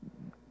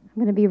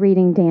I'm going to be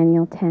reading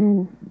Daniel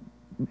 10.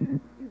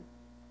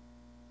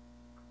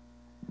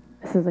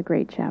 This is a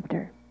great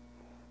chapter.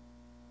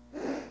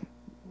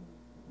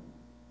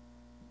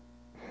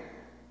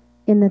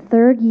 In the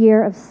 3rd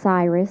year of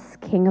Cyrus,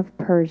 king of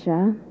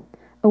Persia,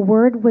 a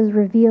word was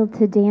revealed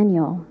to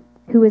Daniel,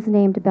 who was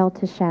named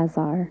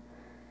Belteshazzar.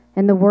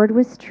 And the word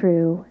was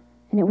true,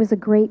 and it was a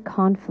great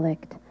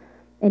conflict.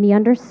 And he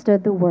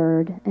understood the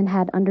word and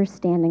had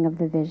understanding of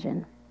the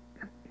vision.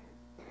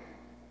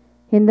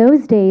 In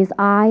those days,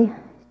 I,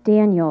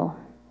 Daniel,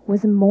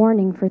 was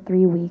mourning for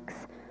 3 weeks.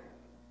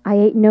 I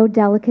ate no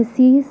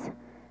delicacies,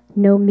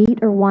 no meat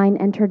or wine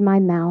entered my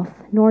mouth,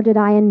 nor did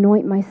I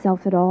anoint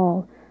myself at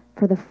all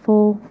for the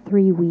full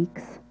 3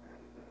 weeks.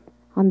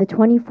 On the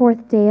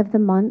 24th day of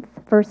the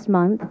first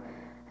month,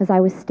 as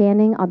I was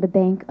standing on the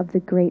bank of the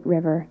great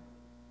river,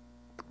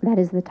 that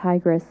is the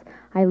Tigris,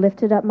 I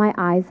lifted up my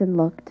eyes and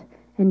looked,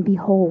 and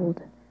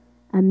behold,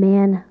 a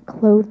man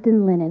clothed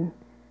in linen,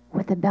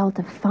 with a belt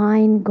of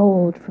fine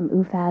gold from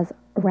Uphaz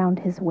around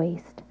his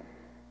waist.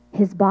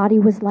 His body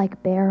was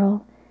like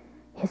beryl,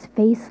 his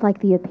face like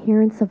the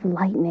appearance of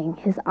lightning,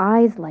 his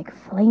eyes like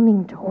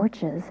flaming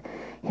torches,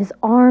 his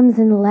arms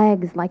and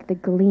legs like the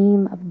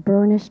gleam of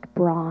burnished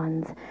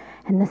bronze,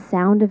 and the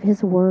sound of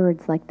his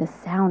words like the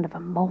sound of a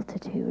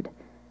multitude.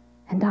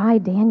 And I,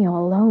 Daniel,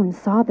 alone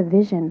saw the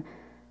vision,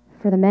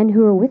 for the men who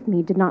were with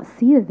me did not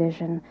see the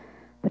vision,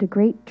 but a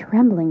great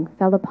trembling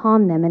fell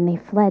upon them, and they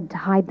fled to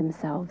hide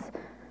themselves.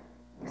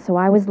 So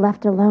I was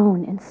left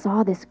alone and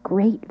saw this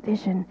great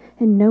vision,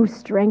 and no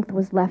strength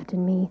was left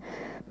in me.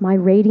 My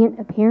radiant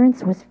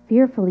appearance was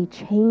fearfully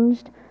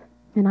changed,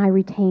 and I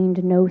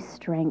retained no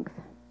strength.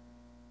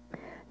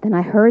 Then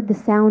I heard the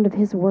sound of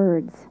his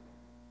words,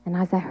 and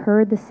as I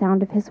heard the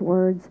sound of his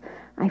words,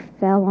 I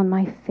fell on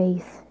my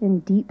face in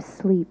deep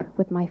sleep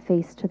with my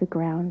face to the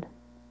ground.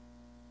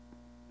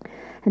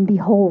 And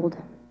behold,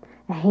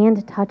 a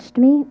hand touched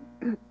me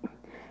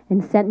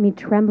and sent me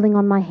trembling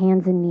on my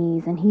hands and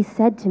knees, and he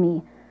said to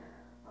me,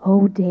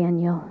 O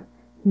Daniel,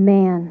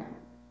 man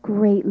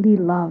greatly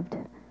loved,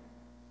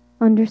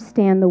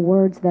 understand the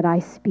words that I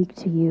speak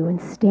to you,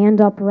 and stand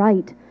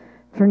upright,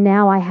 for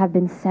now I have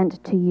been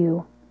sent to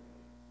you.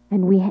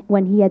 And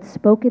when he had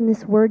spoken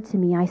this word to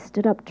me, I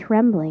stood up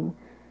trembling.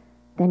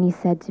 Then he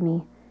said to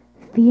me,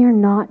 Fear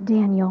not,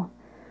 Daniel,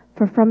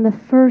 for from the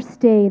first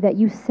day that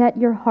you set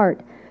your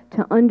heart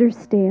to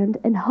understand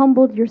and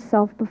humbled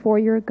yourself before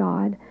your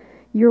God,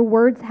 your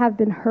words have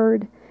been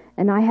heard,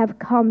 and I have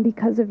come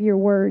because of your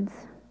words.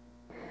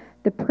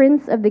 The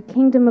prince of the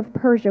kingdom of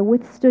Persia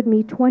withstood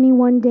me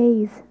 21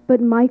 days,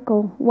 but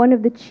Michael, one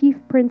of the chief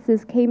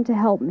princes, came to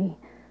help me.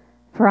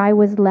 For I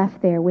was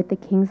left there with the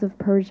kings of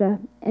Persia,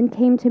 and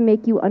came to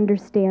make you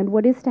understand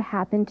what is to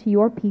happen to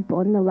your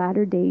people in the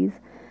latter days.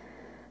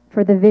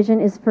 For the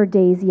vision is for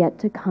days yet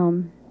to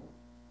come.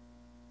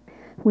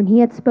 When he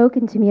had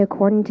spoken to me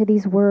according to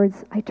these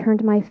words, I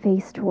turned my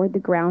face toward the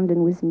ground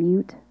and was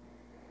mute.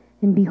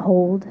 And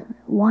behold,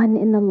 one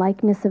in the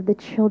likeness of the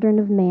children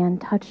of man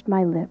touched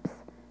my lips.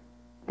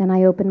 Then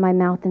I opened my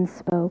mouth and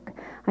spoke.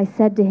 I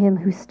said to him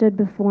who stood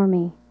before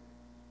me,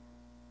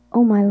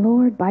 O my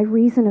Lord, by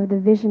reason of the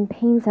vision,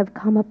 pains have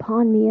come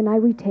upon me, and I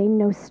retain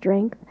no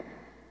strength.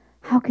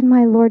 How can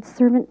my Lord's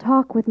servant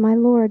talk with my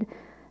Lord?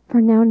 For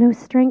now no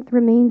strength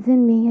remains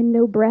in me, and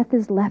no breath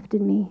is left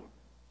in me.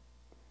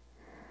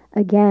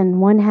 Again,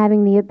 one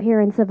having the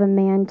appearance of a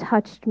man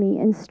touched me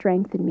and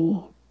strengthened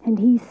me. And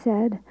he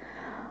said,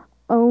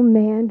 O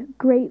man,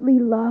 greatly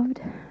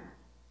loved,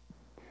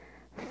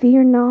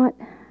 fear not,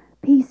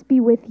 peace be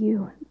with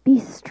you, be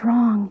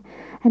strong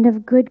and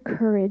of good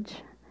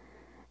courage.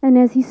 And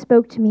as he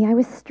spoke to me, I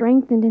was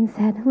strengthened and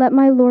said, Let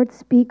my Lord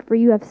speak, for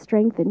you have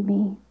strengthened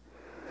me.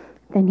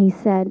 Then he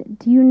said,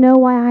 Do you know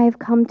why I have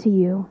come to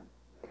you?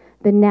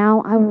 But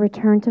now I will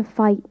return to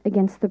fight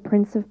against the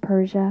prince of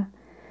Persia.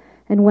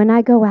 And when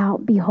I go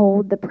out,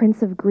 behold, the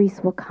prince of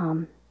Greece will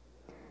come.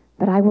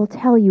 But I will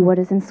tell you what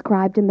is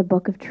inscribed in the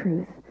book of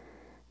truth.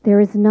 There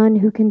is none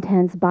who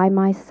contends by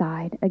my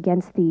side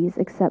against these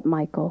except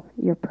Michael,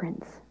 your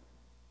prince.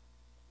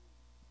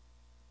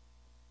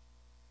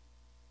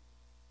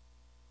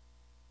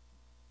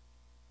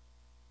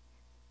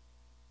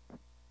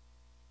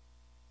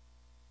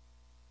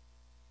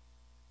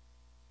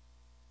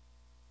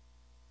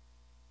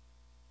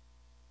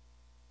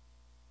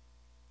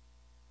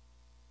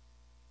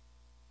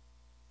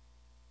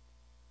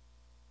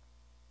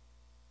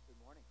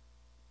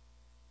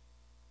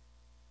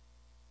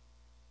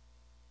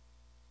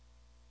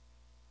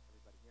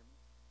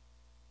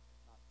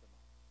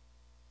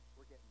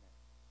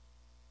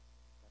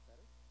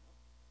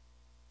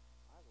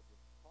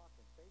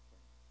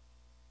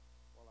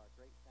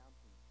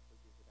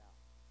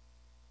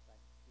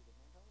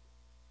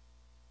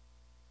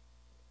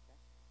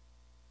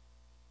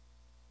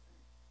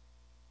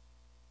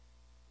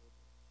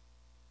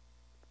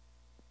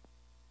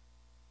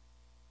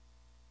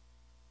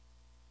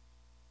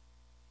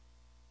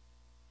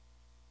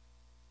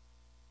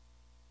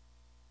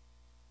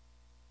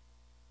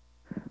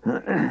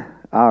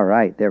 All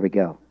right, there we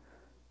go.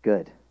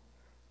 Good.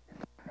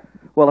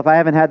 Well, if I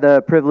haven't had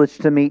the privilege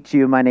to meet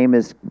you, my name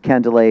is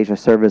Ken DeLage. I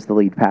serve as the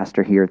lead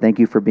pastor here. Thank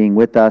you for being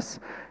with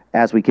us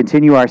as we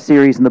continue our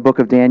series in the book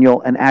of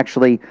Daniel, and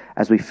actually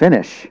as we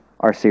finish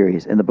our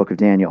series in the book of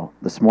Daniel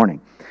this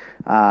morning.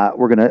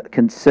 We're going to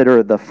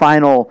consider the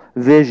final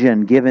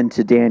vision given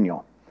to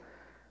Daniel.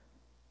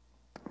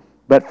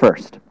 But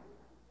first,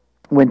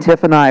 when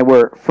Tiff and I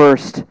were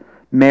first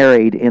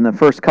married, in the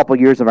first couple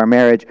years of our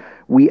marriage,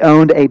 we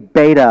owned a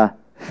betta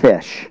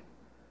fish.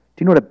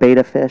 Do you know what a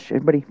betta fish?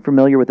 Everybody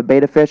familiar with a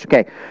betta fish?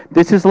 Okay,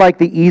 this is like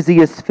the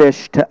easiest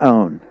fish to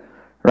own,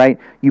 right?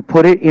 You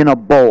put it in a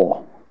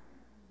bowl,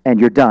 and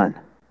you're done.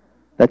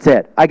 That's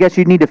it. I guess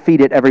you'd need to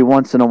feed it every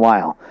once in a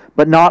while,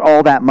 but not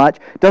all that much.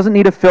 Doesn't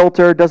need a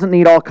filter, doesn't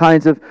need all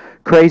kinds of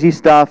crazy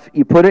stuff.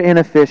 You put it in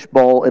a fish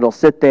bowl, it'll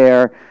sit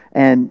there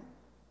and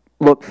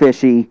look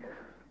fishy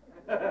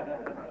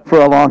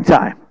for a long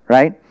time,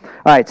 right?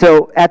 All right,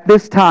 so at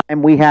this time,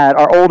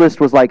 our oldest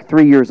was like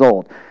 3 years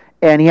old.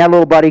 And he had a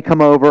little buddy come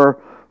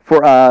over for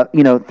a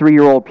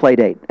 3-year-old play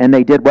date. And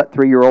they did what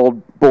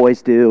 3-year-old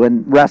boys do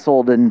and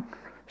wrestled and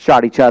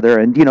shot each other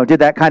and, did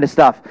that kind of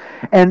stuff.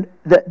 And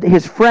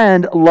his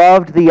friend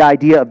loved the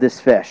idea of this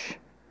fish.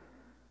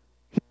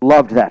 He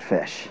loved that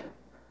fish.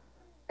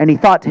 And he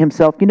thought to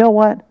himself, you know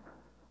what?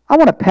 I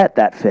want to pet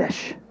that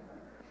fish.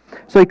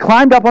 So he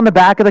climbed up on the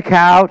back of the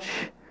couch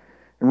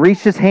and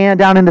reached his hand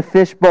down in the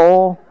fish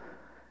bowl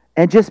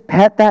and just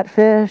pet that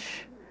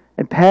fish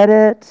and pet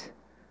it.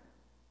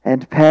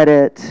 And pet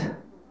it,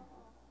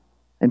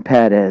 and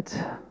pet it,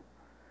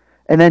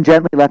 and then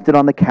gently left it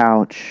on the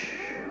couch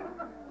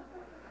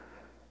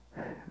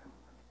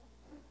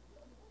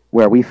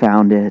where we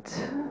found it.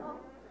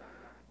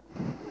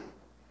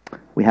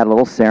 We had a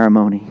little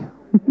ceremony.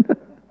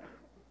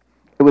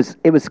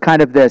 It was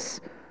kind of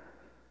this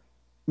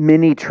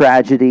mini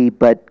tragedy,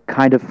 but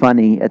kind of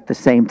funny at the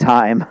same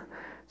time.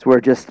 So we're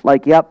just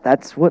like, yep,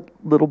 that's what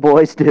little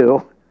boys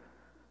do.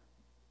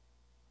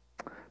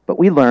 But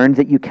we learned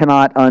that you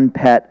cannot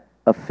unpet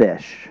a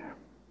fish.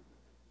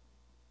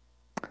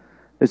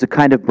 There's a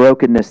kind of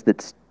brokenness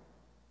that's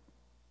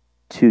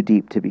too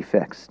deep to be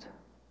fixed.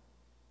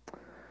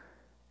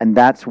 And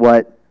that's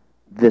what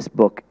this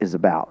book is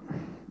about.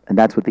 And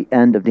that's what the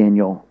end of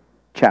Daniel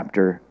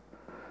chapter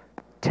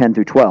 10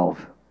 through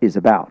 12 is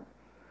about.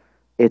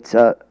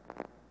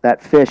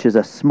 That fish is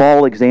a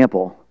small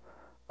example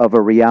of a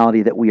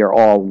reality that we are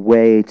all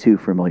way too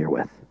familiar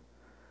with.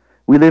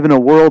 We live in a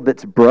world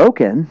that's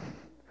broken.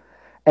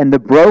 And the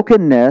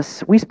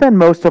brokenness, we spend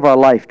most of our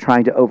life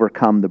trying to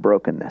overcome the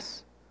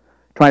brokenness,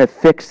 trying to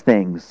fix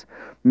things,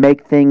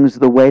 make things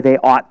the way they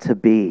ought to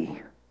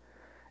be.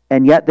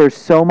 And yet there's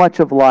so much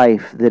of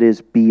life that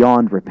is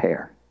beyond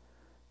repair,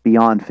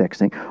 beyond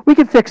fixing. We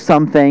can fix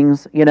some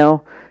things,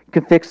 You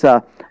can fix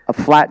a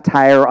flat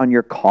tire on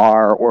your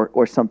car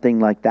or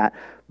something like that.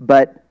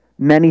 But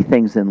many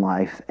things in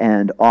life,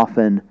 and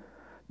often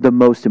the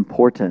most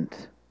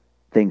important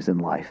things in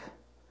life,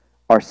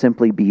 are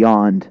simply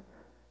beyond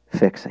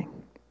fixing.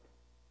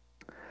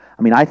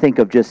 I mean, I think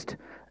of just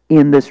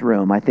in this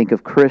room, I think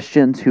of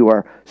Christians who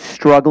are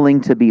struggling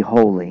to be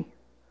holy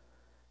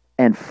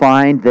and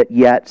find that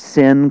yet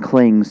sin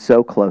clings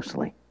so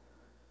closely.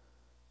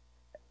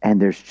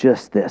 And there's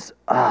just this,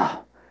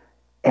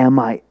 am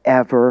I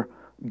ever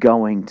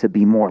going to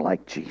be more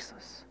like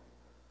Jesus?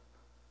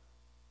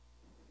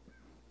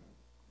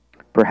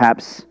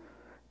 Perhaps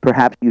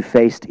you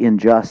faced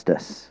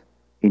injustice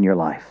in your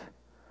life.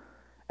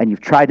 And you've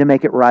tried to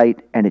make it right,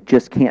 and it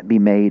just can't be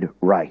made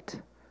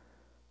right.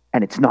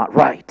 And it's not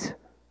right.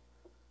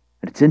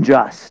 And it's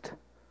unjust.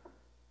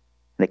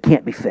 And it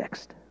can't be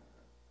fixed.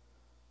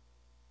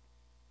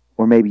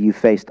 Or maybe you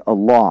faced a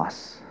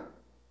loss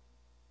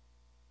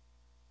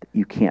that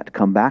you can't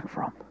come back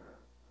from.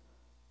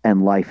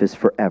 And life is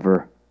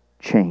forever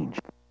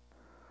changed.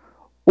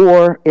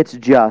 Or it's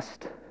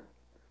just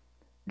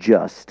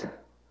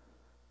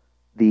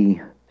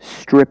the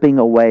stripping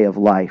away of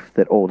life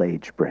that old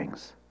age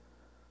brings.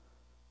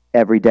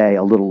 Every day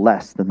a little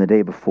less than the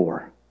day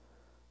before,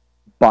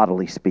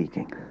 bodily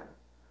speaking.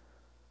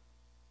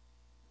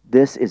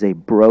 This is a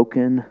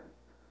broken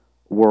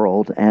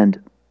world,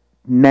 and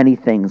many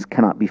things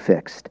cannot be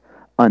fixed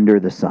under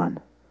the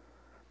sun.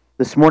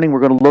 This morning we're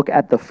going to look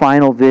at the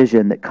final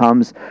vision that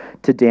comes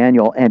to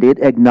Daniel, and it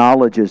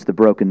acknowledges the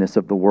brokenness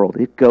of the world.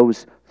 It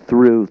goes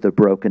through the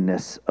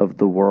brokenness of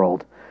the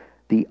world,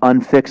 the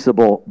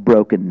unfixable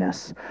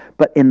brokenness.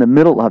 But in the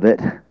middle of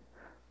it,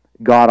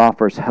 God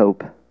offers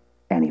hope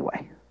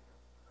anyway.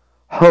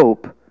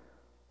 Hope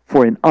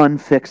for an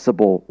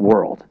unfixable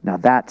world. Now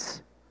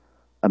that's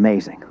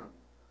amazing.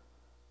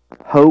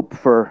 Hope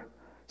for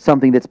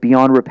something that's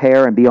beyond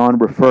repair and beyond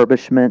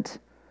refurbishment.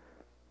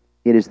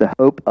 It is the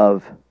hope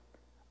of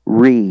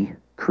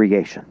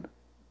recreation.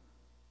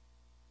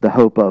 The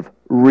hope of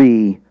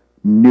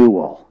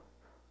renewal.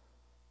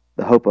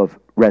 The hope of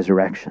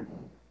resurrection.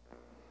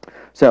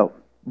 So,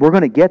 we're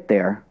going to get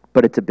there,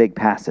 but it's a big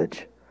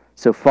passage.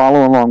 So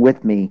follow along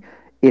with me,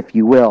 if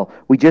you will.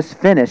 We just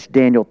finished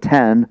Daniel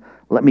 10.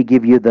 Let me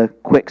give you the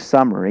quick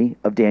summary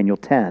of Daniel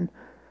 10.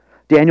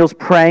 Daniel's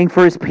praying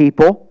for his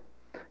people.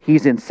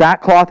 He's in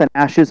sackcloth and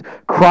ashes,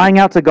 crying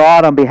out to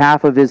God on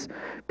behalf of his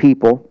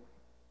people.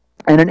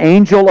 And an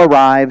angel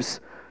arrives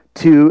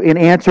in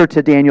answer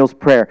to Daniel's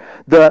prayer.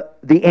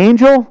 The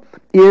angel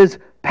is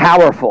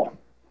powerful.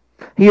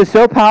 He is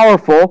so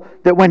powerful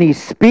that when he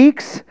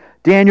speaks,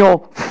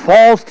 Daniel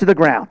falls to the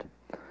ground.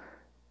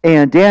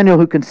 And Daniel,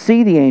 who can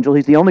see the angel,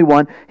 he's the only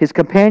one, his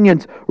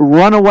companions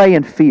run away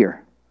in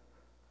fear.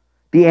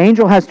 The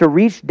angel has to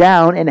reach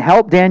down and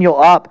help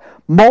Daniel up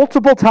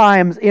multiple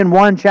times in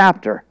one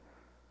chapter.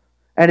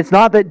 And it's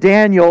not that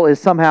Daniel is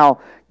somehow,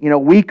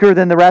 weaker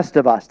than the rest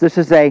of us. This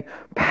is a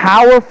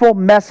powerful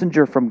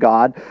messenger from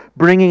God,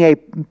 bringing a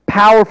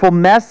powerful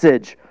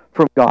message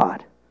from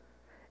God.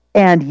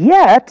 And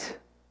yet,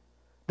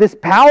 this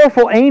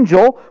powerful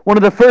angel, one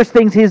of the first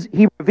things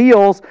he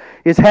reveals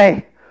is,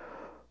 hey,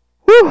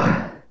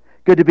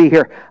 good to be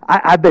here.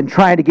 I've been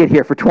trying to get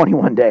here for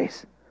 21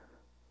 days.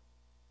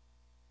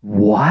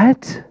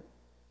 What?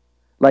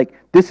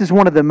 This is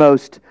one of the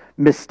most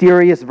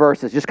mysterious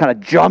verses, just kind of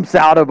jumps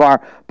out of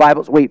our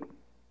Bibles. Wait,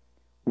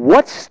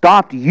 what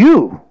stopped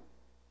you?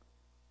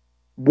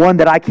 One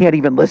that I can't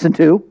even listen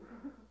to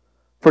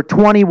for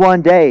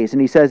 21 days.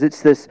 And he says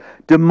it's this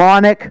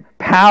demonic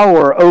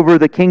power over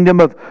the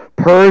kingdom of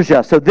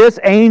Persia. So this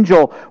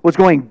angel was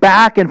going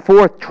back and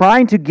forth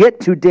trying to get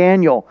to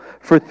Daniel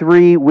for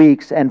 3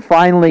 weeks. And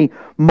finally,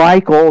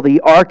 Michael,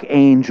 the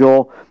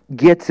archangel,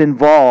 gets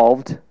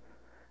involved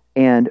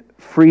and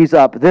frees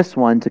up this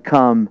one to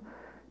come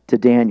to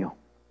Daniel.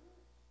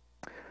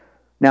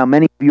 Now,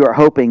 many of you are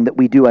hoping that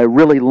we do a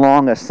really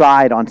long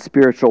aside on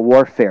spiritual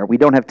warfare. We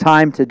don't have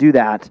time to do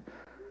that,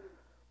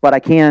 but I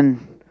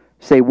can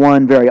say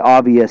one very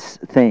obvious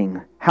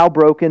thing. How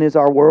broken is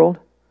our world?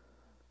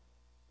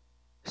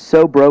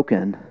 So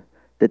broken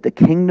that the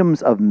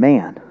kingdoms of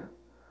man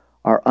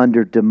are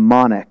under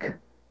demonic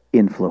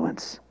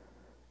influence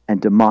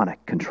and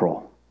demonic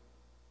control.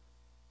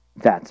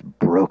 That's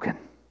broken.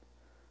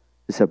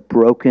 It's a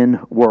broken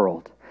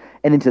world.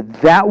 And into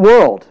that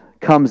world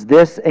comes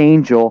this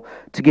angel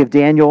to give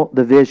Daniel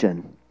the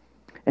vision.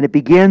 And it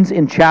begins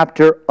in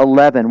chapter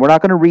 11. We're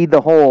not going to read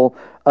the whole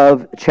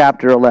of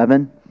chapter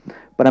 11,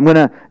 but I'm going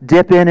to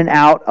dip in and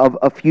out of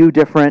a few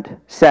different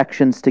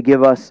sections to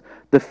give us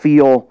the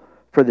feel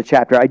for the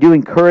chapter. I do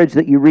encourage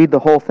that you read the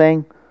whole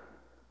thing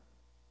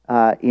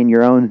in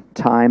your own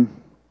time.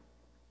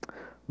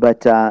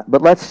 But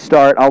let's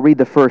start. I'll read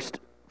the first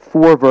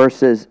 4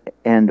 verses,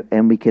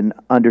 and we can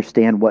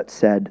understand what's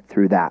said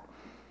through that.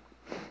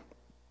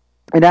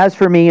 And as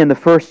for me, in the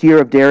first year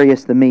of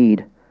Darius the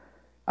Mede,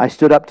 I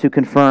stood up to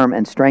confirm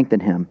and strengthen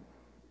him.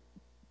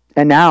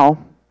 And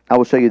now I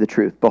will show you the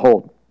truth.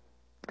 Behold,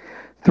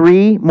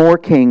 3 more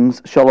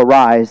kings shall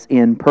arise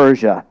in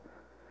Persia,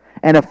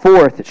 and a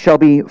 4th shall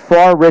be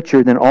far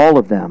richer than all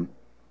of them.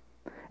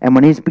 And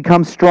when he's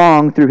become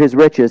strong through his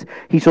riches,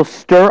 he shall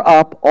stir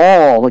up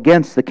all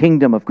against the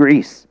kingdom of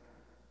Greece.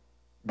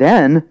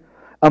 Then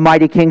a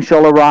mighty king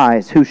shall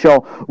arise, who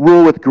shall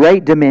rule with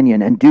great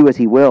dominion and do as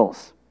he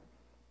wills.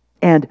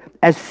 And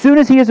as soon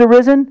as he is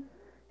arisen,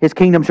 his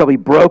kingdom shall be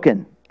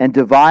broken and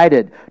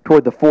divided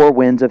toward the 4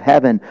 winds of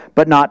heaven,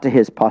 but not to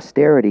his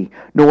posterity,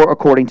 nor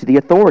according to the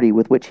authority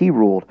with which he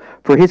ruled.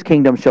 For his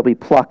kingdom shall be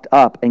plucked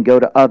up and go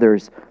to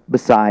others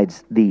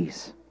besides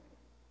these.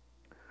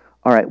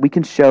 All right, we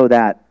can show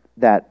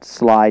that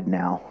slide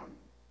now.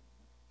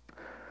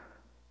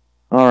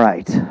 All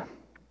right,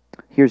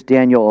 here's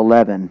Daniel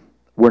 11.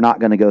 We're not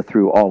going to go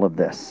through all of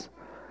this.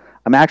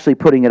 I'm actually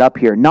putting it up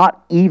here,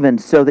 not even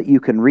so that you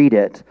can read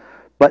it,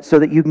 but so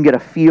that you can get a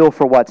feel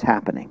for what's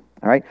happening.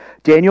 All right?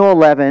 Daniel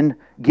 11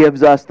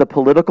 gives us the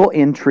political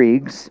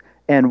intrigues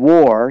and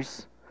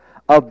wars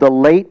of the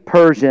late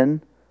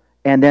Persian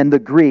and then the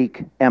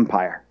Greek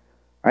Empire.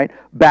 All right?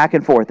 Back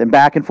and forth and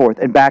back and forth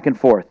and back and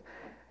forth.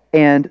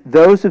 And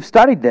those who've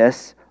studied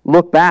this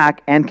look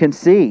back and can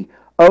see,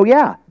 oh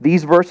yeah,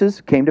 these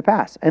verses came to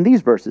pass, and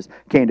these verses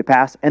came to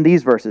pass, and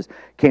these verses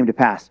came to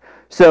pass.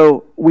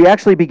 So we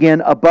actually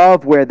begin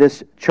above where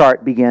this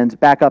chart begins,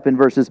 back up in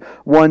verses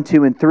 1,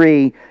 2, and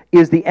 3,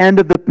 is the end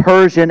of the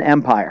Persian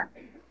Empire.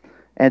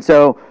 And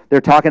so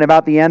they're talking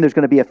about the end. There's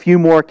going to be a few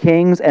more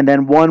kings, and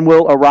then one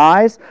will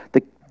arise.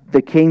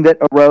 The king that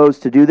arose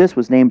to do this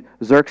was named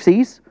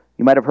Xerxes.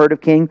 You might have heard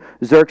of King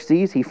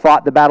Xerxes. He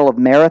fought the Battle of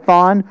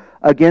Marathon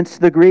against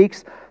the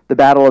Greeks, the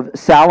Battle of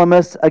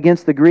Salamis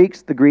against the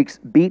Greeks. The Greeks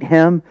beat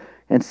him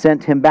and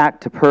sent him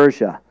back to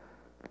Persia.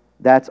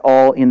 That's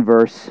all in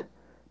verse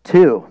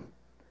 2.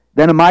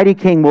 Then a mighty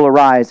king will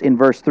arise in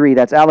verse 3.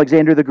 That's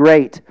Alexander the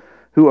Great,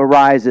 who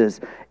arises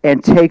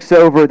and takes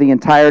over the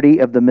entirety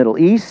of the Middle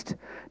East,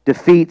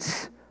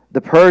 defeats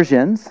the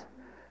Persians.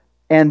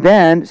 And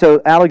then,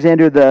 so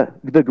Alexander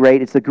the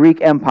Great, it's the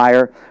Greek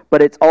Empire,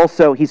 but it's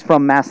also, he's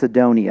from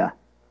Macedonia.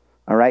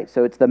 All right,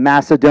 so it's the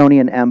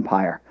Macedonian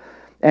Empire.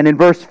 And in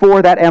verse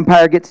 4, that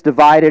empire gets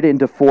divided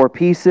into 4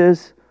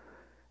 pieces.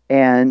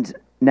 And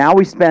now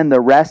we spend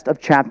the rest of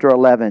chapter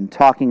 11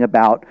 talking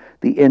about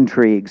the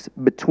intrigues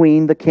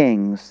between the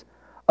kings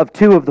of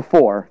 2 of the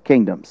 4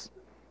 kingdoms.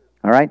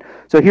 All right?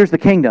 So here's the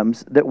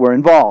kingdoms that were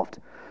involved.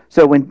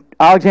 So when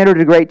Alexander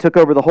the Great took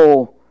over the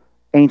whole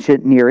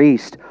ancient Near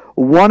East,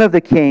 one of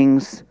the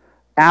kings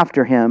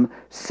after him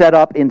set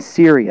up in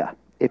Syria.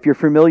 If you're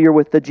familiar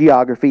with the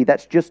geography,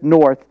 that's just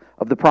north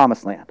of the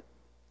Promised Land.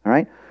 All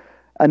right?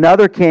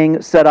 Another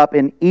king set up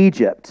in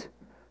Egypt.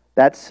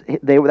 That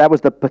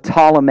was the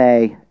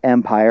Ptolemy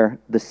Empire.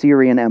 The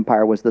Syrian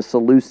Empire was the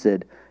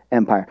Seleucid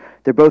Empire.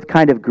 They're both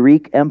kind of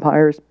Greek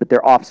empires, but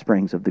they're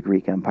offsprings of the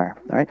Greek Empire.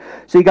 All right?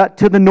 So you got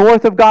to the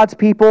north of God's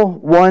people,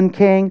 one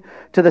king,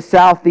 to the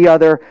south, the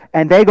other,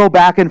 and they go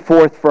back and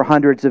forth for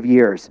hundreds of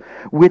years,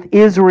 with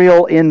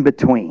Israel in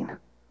between.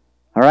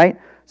 All right?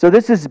 So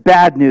this is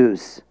bad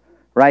news,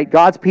 right?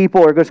 God's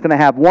people are just going to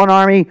have one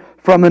army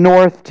from the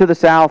north to the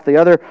south, the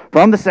other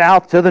from the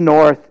south to the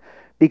north,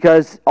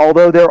 because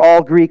although they're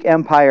all Greek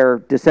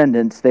Empire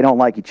descendants, they don't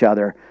like each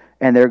other.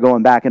 And they're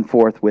going back and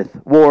forth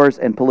with wars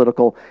and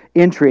political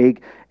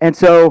intrigue. And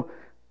so,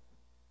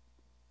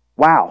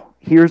 wow,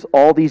 here's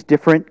all these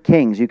different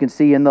kings. You can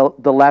see in the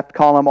left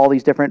column all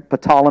these different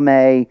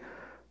Ptolemy,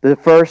 the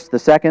first, the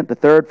second, the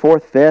third,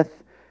 fourth,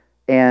 fifth.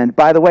 And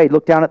by the way,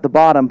 look down at the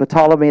bottom,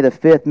 Ptolemy the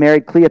fifth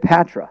married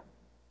Cleopatra.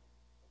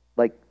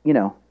 Like,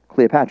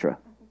 Cleopatra,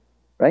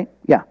 right?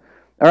 Yeah.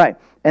 All right.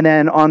 And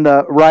then on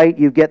the right,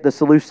 you get the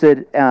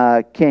Seleucid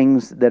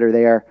kings that are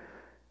there.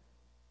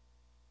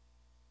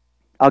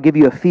 I'll give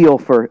you a feel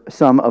for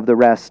some of the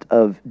rest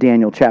of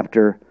Daniel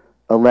chapter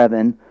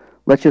 11.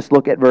 Let's just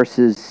look at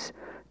verses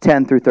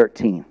 10 through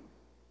 13.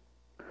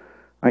 All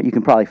right, you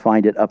can probably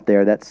find it up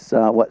there. That's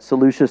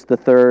Seleucus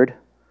III.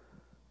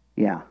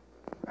 Yeah.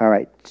 All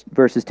right,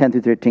 verses 10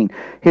 through 13.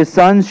 His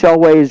sons shall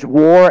wage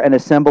war and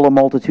assemble a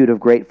multitude of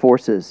great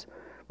forces,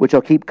 which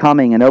shall keep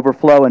coming and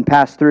overflow and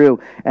pass through,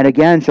 and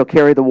again shall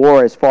carry the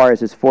war as far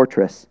as his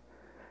fortress.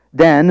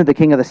 Then the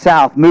king of the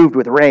south, moved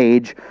with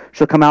rage,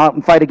 shall come out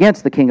and fight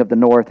against the king of the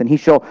north, and he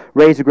shall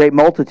raise a great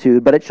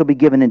multitude, but it shall be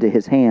given into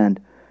his hand.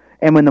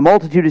 And when the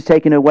multitude is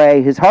taken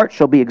away, his heart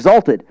shall be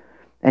exalted,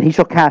 and he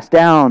shall cast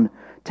down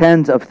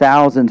tens of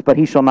thousands, but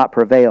he shall not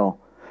prevail.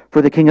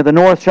 For the king of the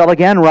north shall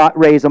again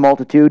raise a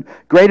multitude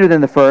greater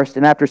than the first,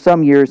 and after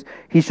some years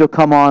he shall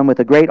come on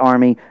with a great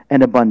army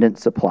and abundant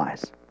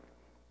supplies.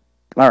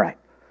 All right,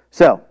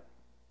 so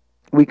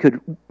we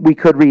could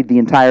read the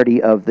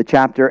entirety of the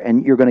chapter,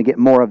 and you're going to get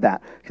more of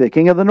that. The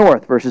king of the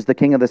north versus the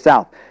king of the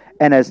south.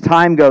 And as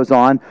time goes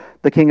on,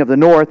 the king of the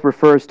north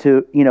refers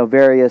to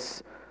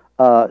various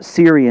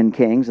Syrian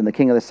kings, and the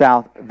king of the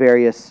south,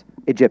 various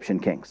Egyptian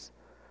kings.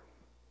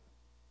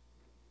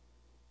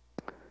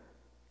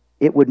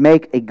 It would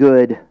make a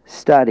good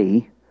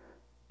study,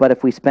 but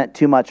if we spent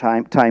too much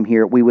time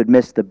here, we would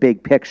miss the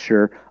big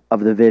picture of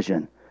the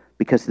vision,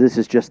 because this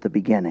is just the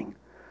beginning.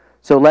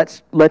 So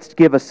let's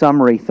give a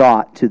summary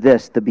thought to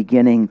this, the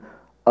beginning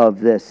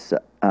of this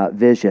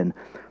vision.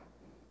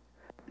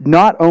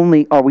 Not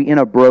only are we in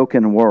a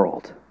broken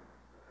world,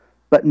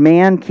 but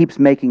man keeps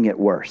making it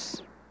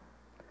worse.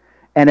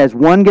 And as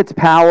one gets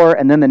power,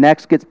 and then the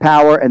next gets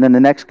power, and then the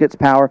next gets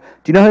power,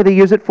 do you know who they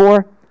use it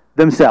for?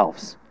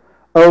 Themselves.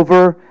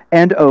 Over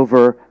and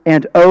over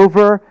and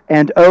over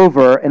and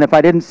over, and if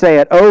I didn't say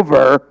it,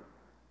 over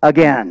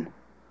again.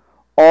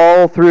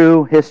 All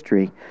through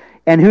history.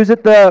 And who's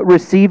at the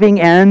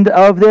receiving end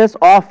of this?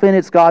 Often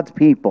it's God's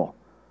people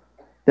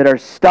that are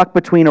stuck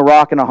between a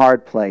rock and a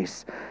hard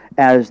place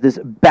as this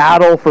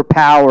battle for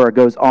power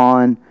goes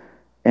on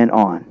and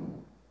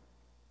on.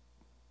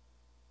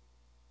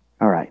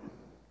 All right.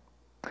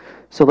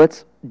 So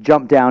let's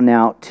jump down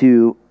now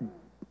to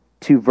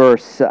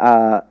verse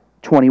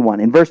 21.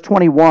 In verse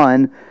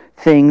 21,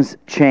 things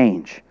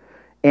change.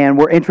 And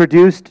we're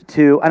introduced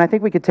to, and I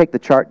think we could take the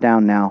chart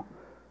down now.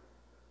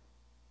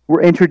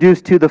 We're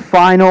introduced to the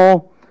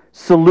final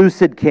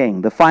Seleucid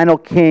king, the final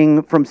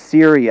king from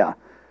Syria,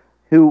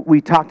 who we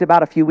talked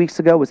about a few weeks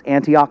ago was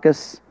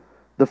Antiochus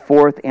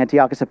IV,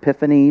 Antiochus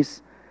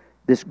Epiphanes,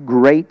 this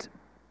great,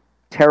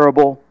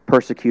 terrible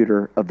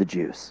persecutor of the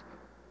Jews.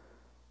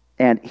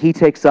 And he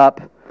takes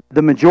up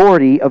the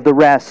majority of the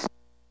rest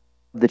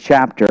of the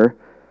chapter.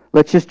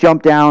 Let's just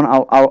jump down.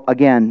 I'll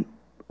again,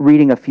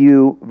 reading a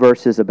few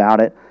verses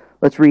about it.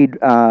 Let's read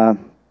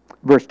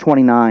verse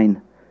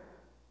 29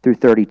 through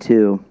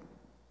 32.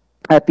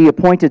 At the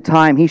appointed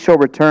time he shall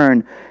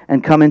return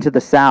and come into the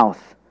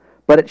south,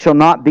 but it shall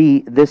not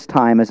be this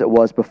time as it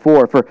was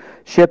before, for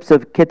ships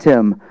of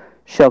Kittim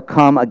shall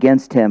come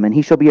against him, and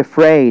he shall be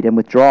afraid and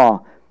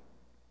withdraw.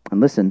 And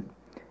listen,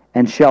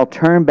 and shall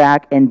turn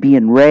back and be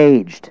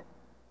enraged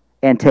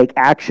and take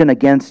action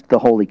against the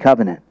holy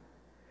covenant.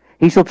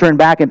 He shall turn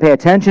back and pay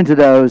attention to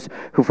those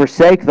who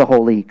forsake the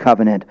holy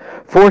covenant.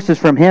 Forces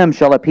from him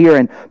shall appear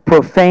and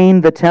profane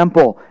the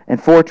temple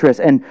and fortress,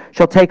 and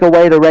shall take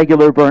away the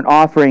regular burnt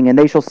offering, and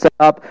they shall set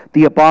up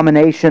the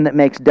abomination that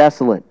makes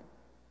desolate.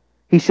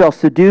 He shall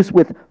seduce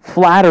with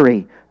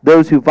flattery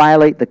those who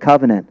violate the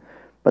covenant,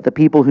 but the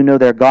people who know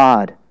their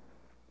God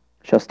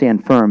shall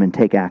stand firm and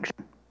take action.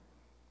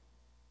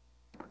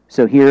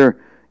 So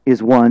here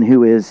is one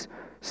who is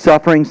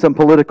suffering some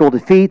political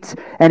defeats,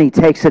 and he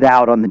takes it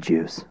out on the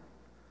Jews.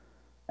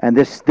 And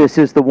this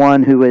is the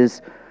one who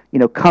is,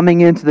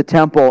 coming into the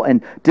temple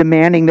and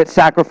demanding that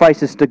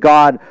sacrifices to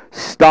God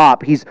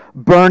stop. He's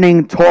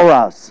burning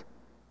Torahs.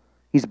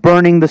 He's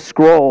burning the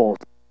scrolls.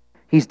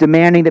 He's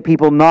demanding that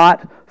people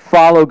not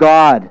follow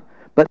God,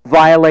 but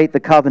violate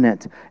the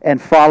covenant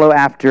and follow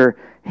after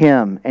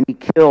him. And he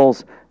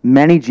kills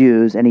many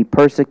Jews and he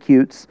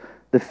persecutes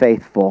the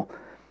faithful.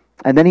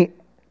 And then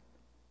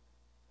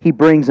he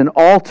brings an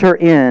altar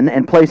in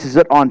and places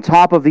it on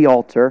top of the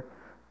altar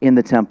in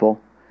the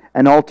temple,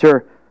 an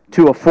altar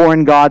to a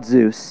foreign god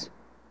Zeus,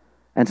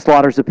 and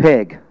slaughters a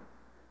pig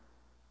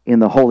in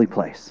the holy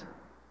place.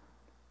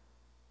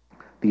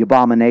 The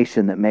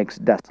abomination that makes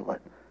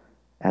desolate,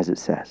 as it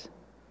says.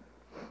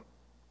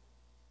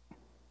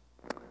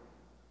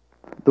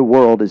 The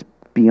world is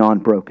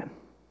beyond broken.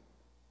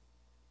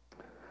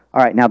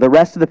 All right, now the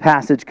rest of the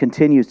passage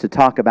continues to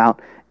talk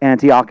about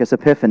Antiochus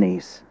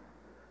Epiphanes,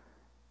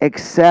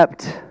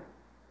 except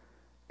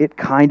it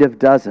kind of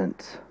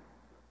doesn't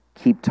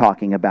keep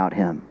talking about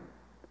him.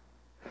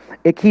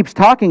 It keeps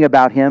talking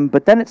about him,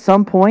 but then at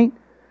some point,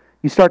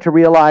 you start to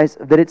realize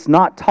that it's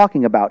not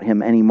talking about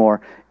him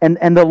anymore.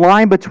 And the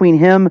line between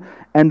him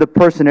and the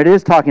person it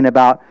is talking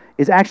about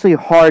is actually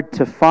hard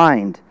to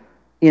find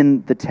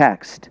in the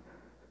text.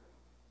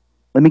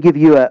 Let me give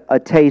you a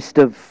taste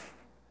of,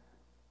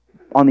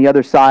 on the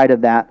other side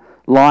of that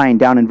line,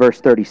 down in verse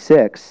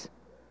 36.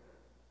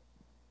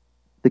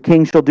 The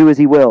king shall do as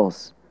he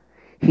wills.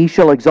 He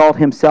shall exalt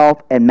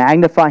himself and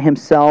magnify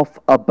himself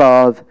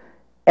above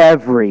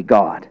every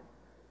god,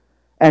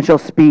 and shall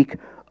speak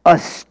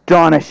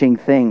astonishing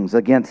things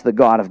against the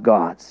God of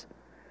gods.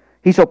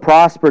 He shall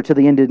prosper till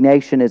the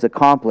indignation is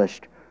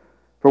accomplished,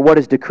 for what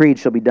is decreed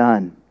shall be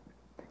done.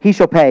 He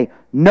shall pay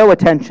no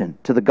attention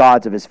to the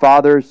gods of his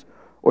fathers,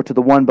 or to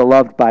the one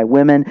beloved by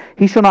women.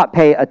 He shall not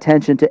pay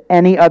attention to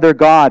any other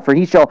god, for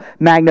he shall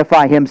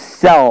magnify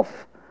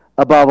himself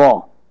above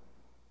all.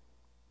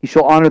 He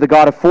shall honor the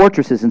God of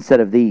fortresses instead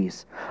of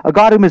these. A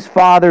God whom his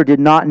father did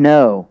not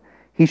know,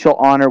 he shall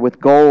honor with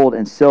gold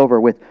and silver,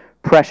 with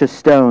precious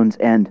stones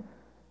and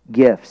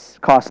gifts,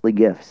 costly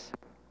gifts.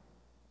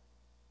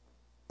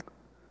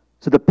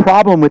 So the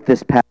problem with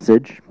this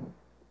passage,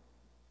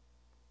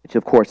 which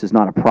of course is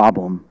not a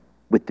problem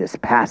with this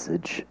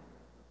passage,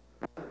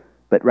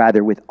 but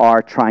rather with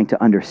our trying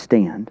to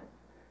understand,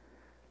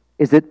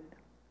 is that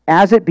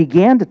as it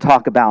began to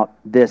talk about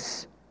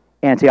this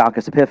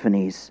Antiochus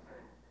Epiphanes,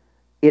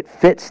 it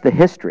fits the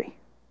history.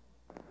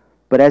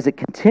 But as it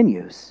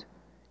continues,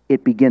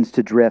 it begins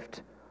to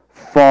drift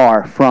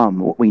far from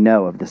what we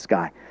know of this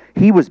guy.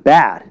 He was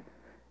bad.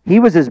 He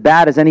was as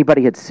bad as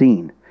anybody had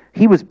seen.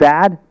 He was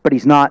bad, but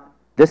he's not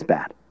this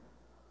bad.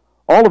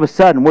 All of a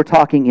sudden, we're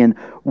talking in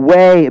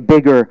way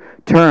bigger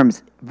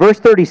terms. Verse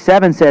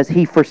 37 says,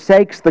 he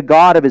forsakes the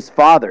God of his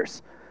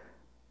fathers.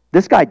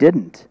 This guy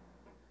didn't.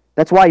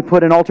 That's why he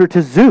put an altar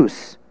to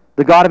Zeus,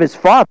 the God of his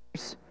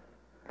fathers,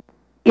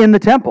 in the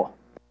temple.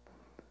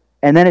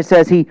 And then it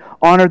says he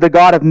honored the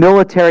God of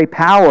military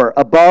power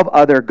above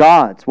other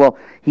gods. Well,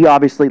 he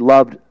obviously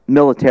loved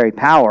military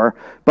power,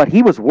 but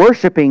he was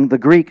worshiping the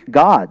Greek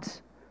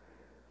gods.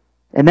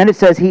 And then it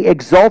says he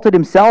exalted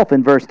himself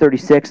in verse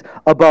 36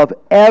 above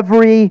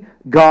every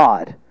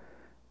god.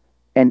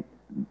 And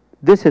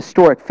this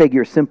historic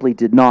figure simply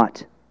did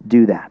not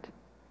do that.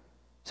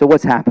 So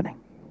what's happening?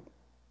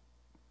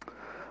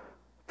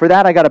 For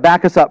that, I got to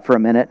back us up for a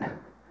minute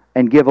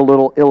and give a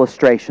little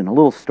illustration, a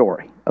little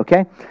story,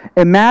 okay?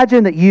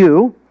 Imagine that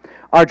you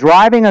are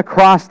driving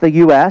across the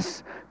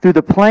U.S., through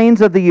the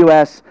plains of the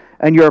U.S.,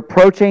 and you're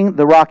approaching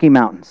the Rocky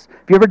Mountains.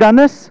 Have you ever done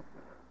this?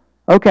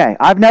 Okay,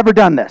 I've never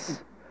done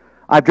this.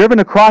 I've driven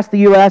across the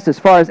U.S. as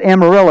far as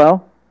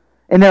Amarillo,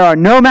 and there are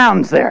no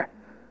mountains there.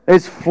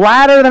 It's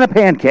flatter than a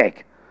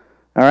pancake,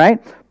 all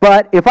right?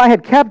 But if I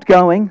had kept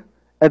going,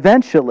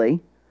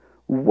 eventually,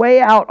 way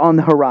out on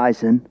the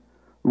horizon,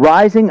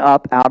 rising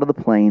up out of the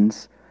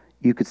plains,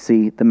 you could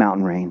see the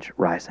mountain range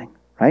rising,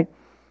 right?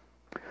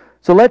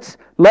 So let's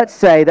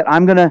say that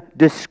I'm going to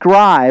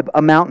describe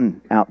a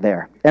mountain out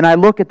there. And I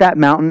look at that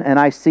mountain and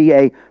I see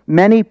a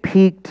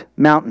many-peaked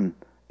mountain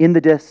in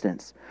the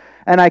distance.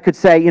 And I could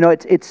say,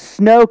 it's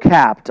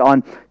snow-capped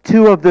on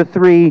two of the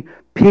three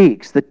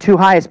peaks. The two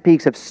highest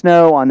peaks have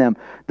snow on them.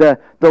 The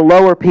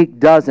lower peak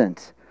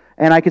doesn't.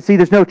 And I could see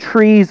there's no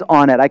trees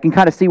on it. I can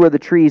kind of see where the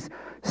trees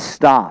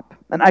stop.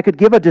 And I could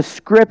give a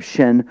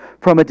description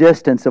from a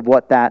distance of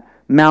what that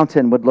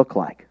mountain would look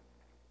like.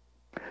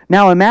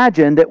 Now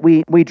imagine that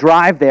we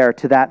drive there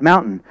to that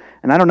mountain.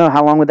 And I don't know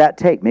how long would that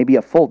take. Maybe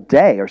a full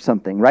day or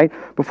something, right?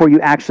 Before you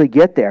actually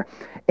get there.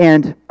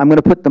 And I'm going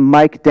to put the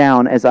mic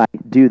down as I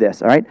do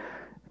this, all right?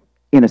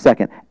 In a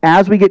second.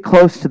 As we get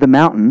close to the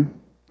mountain,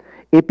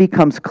 it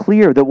becomes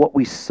clear that what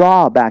we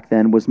saw back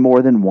then was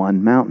more than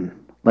one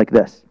mountain, like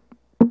this.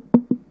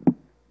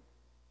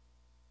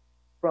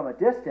 From a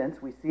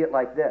distance, we see it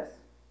like this.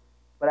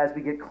 But as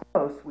we get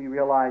close, we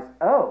realize,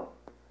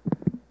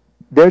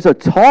 there's a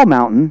tall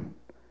mountain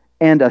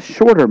and a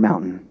shorter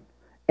mountain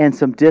and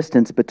some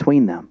distance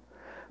between them.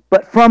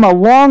 But from a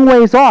long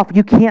ways off,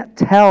 you can't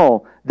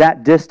tell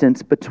that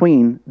distance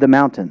between the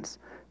mountains.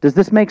 Does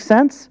this make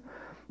sense?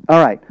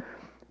 All right.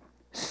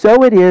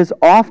 So it is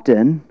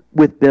often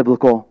with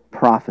biblical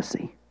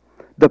prophecy.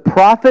 The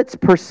prophet's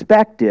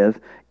perspective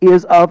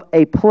is of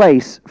a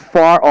place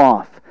far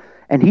off,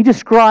 and he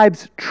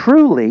describes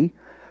truly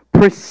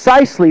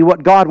precisely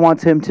what God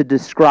wants him to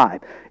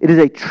describe. It is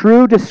a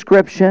true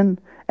description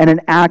and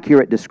an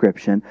accurate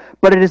description,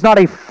 but it is not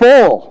a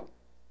full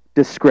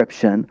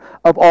description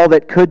of all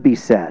that could be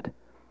said.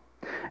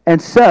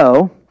 And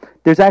so,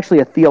 there's actually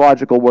a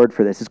theological word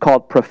for this. It's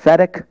called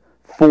prophetic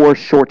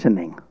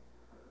foreshortening.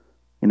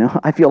 You know,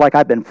 I feel like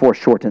I've been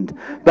foreshortened,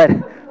 but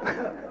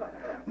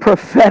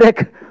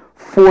prophetic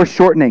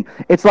foreshortening.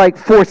 It's like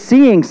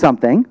foreseeing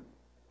something,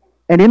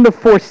 and in the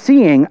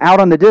foreseeing, out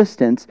on the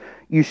distance,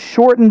 you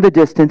shorten the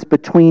distance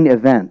between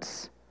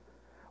events,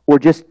 or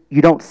just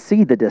you don't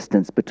see the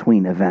distance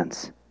between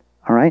events.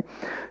 All right?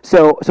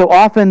 So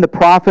often the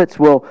prophets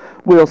will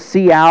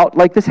see out,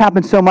 like this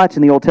happens so much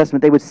in the Old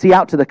Testament, they would see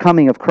out to the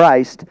coming of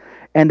Christ,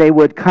 and they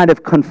would kind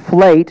of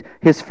conflate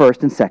his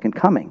first and second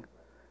coming.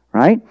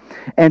 Right?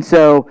 And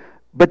so,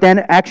 but then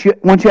actually,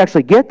 once you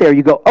actually get there,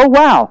 you go, oh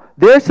wow,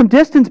 there's some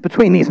distance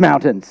between these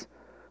mountains.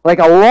 Like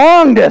a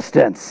long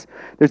distance.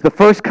 There's the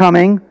first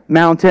coming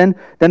mountain,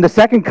 then the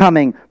second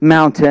coming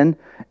mountain,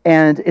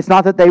 and it's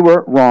not that they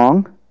were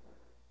wrong,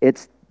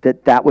 it's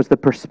that was the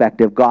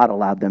perspective God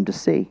allowed them to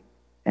see,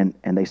 and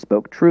they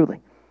spoke truly.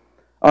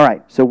 All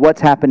right, so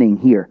what's happening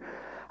here?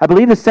 I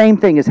believe the same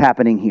thing is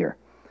happening here.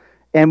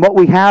 And what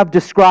we have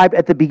described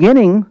at the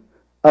beginning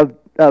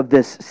of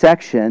this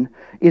section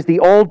is the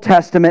Old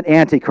Testament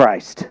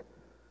Antichrist,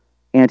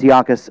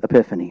 Antiochus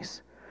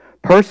Epiphanes.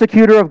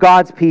 Persecutor of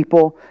God's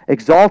people,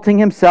 exalting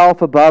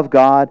himself above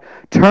God,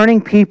 turning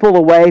people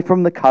away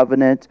from the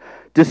covenant,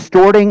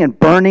 distorting and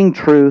burning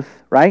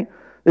truth, right?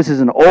 This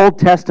is an Old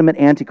Testament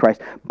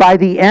Antichrist. By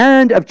the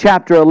end of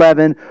chapter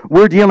 11,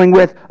 we're dealing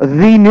with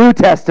the New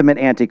Testament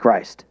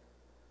Antichrist.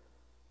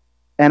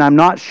 And I'm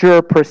not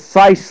sure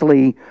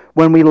precisely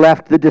when we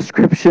left the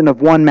description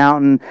of one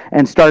mountain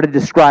and started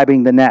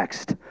describing the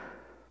next.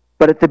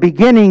 But at the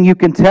beginning, you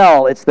can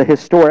tell it's the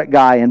historic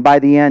guy, and by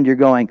the end, you're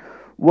going,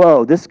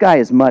 whoa, this guy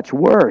is much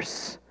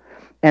worse.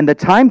 And the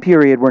time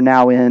period we're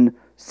now in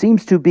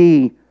seems to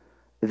be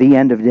the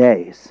end of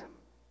days,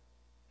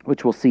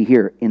 which we'll see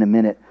here in a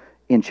minute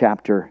in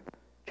chapter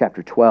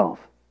 12.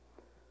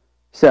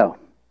 So,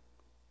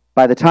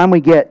 by the time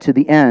we get to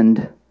the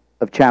end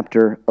of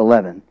chapter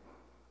 11,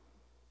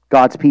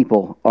 God's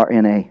people are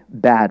in a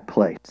bad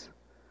place.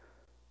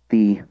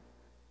 The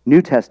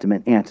New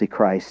Testament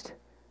Antichrist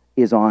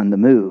is on the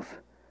move.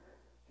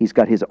 He's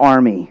got his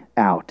army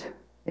out.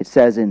 It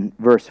says in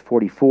verse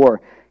 44,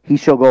 he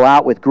shall go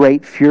out with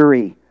great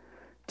fury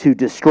to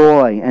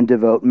destroy and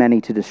devote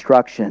many to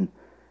destruction.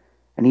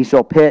 And he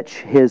shall pitch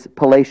his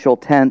palatial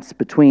tents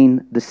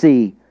between the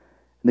sea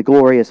and the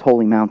glorious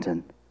holy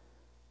mountain.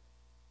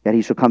 Yet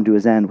he shall come to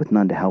his end with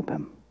none to help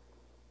him.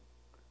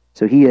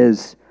 So he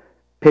is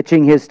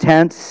pitching his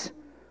tents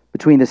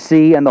between the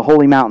sea and the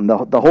holy mountain,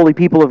 the holy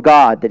people of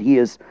God that he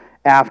is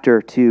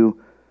after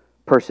to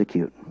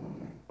persecute.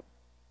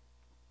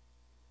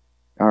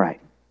 All right,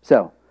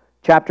 so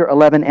chapter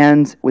 11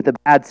 ends with a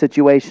bad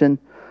situation,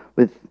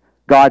 with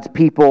God's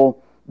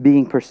people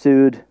being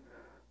pursued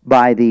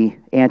by the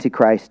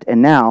Antichrist.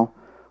 And now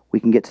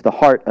we can get to the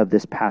heart of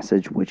this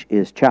passage, which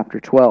is chapter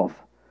 12.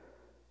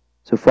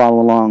 So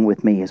follow along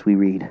with me as we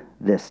read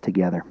this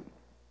together.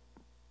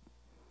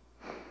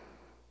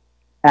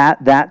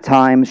 At that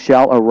time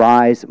shall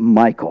arise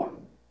Michael,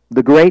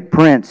 the great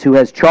prince who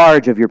has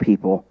charge of your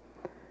people.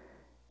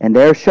 And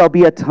there shall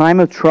be a time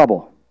of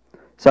trouble,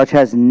 such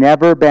has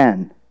never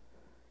been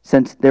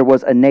since there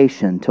was a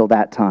nation till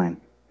that time.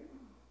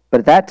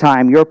 But at that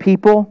time your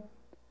people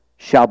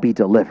shall be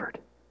delivered.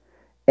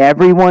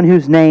 Everyone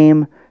whose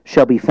name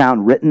shall be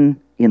found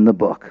written in the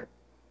book.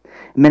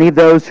 Many of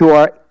those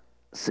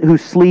who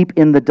sleep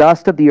in the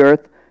dust of the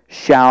earth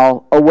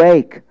shall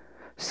awake,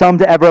 some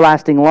to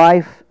everlasting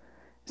life,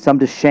 some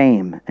to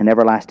shame and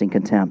everlasting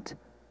contempt.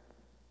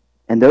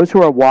 And those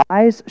who are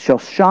wise shall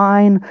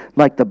shine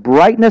like the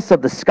brightness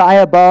of the sky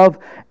above,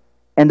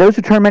 and those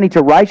who turn many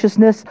to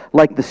righteousness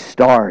like the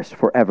stars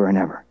forever and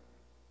ever.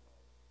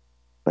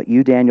 But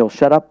you, Daniel,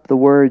 shut up the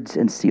words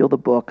and seal the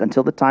book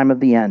until the time of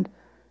the end.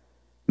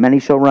 Many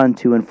shall run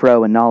to and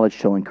fro, and knowledge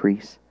shall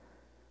increase.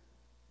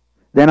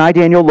 Then I,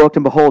 Daniel, looked,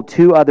 and behold,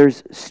 two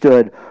others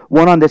stood,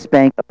 one on this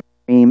bank of the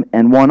stream,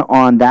 and one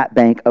on that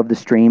bank of the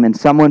stream. And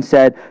someone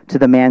said to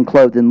the man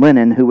clothed in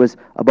linen, who was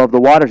above the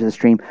waters of the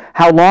stream,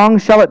 how long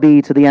shall it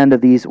be to the end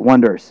of these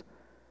wonders?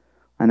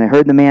 And I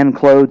heard the man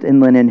clothed in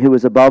linen, who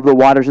was above the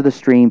waters of the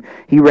stream.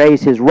 He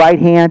raised his right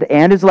hand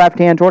and his left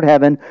hand toward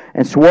heaven,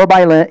 and swore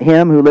by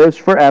him who lives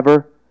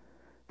forever,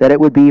 that it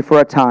would be for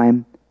a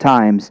time,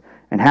 times,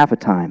 and half a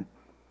time.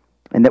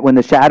 And that when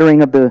the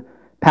shattering of the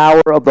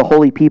power of the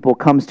holy people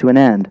comes to an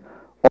end,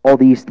 all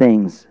these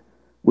things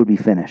would be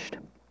finished.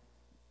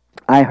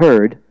 I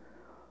heard,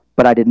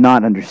 but I did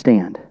not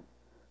understand.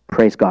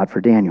 Praise God for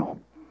Daniel.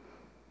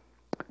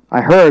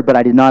 I heard, but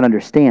I did not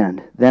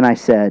understand. Then I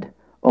said,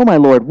 "O my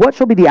Lord, what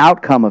shall be the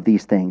outcome of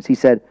these things?" He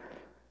said,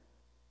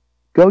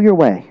 "Go your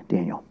way,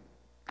 Daniel,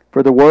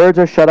 for the words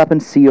are shut up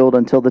and sealed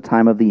until the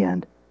time of the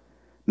end.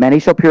 Many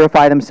shall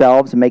purify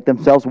themselves and make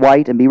themselves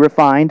white and be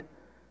refined.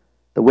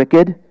 The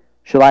wicked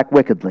shall act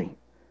wickedly.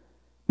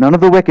 None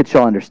of the wicked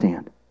shall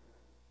understand,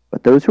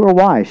 but those who are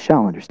wise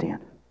shall understand.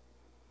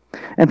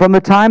 And from the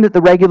time that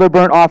the regular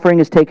burnt offering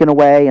is taken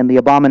away and the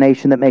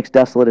abomination that makes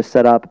desolate is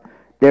set up,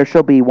 there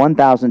shall be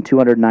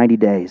 1,290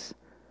 days.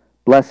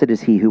 Blessed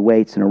is he who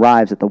waits and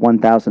arrives at the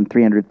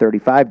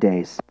 1,335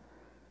 days.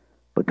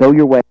 But go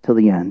your way till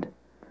the end.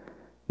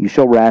 You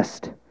shall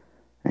rest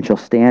and shall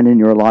stand in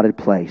your allotted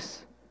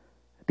place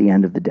at the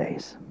end of the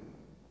days."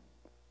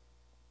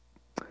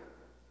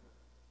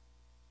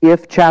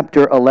 If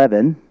chapter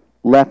 11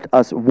 left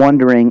us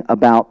wondering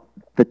about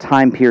the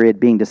time period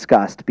being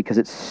discussed, because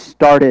it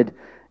started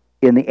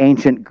in the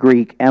ancient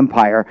Greek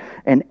Empire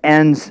and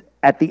ends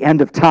at the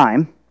end of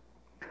time,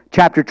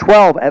 chapter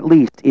 12 at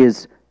least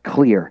is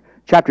clear.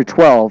 Chapter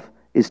 12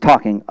 is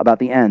talking about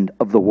the end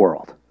of the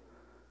world.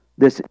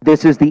 This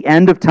is the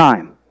end of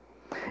time.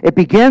 It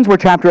begins where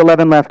chapter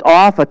 11 left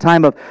off, a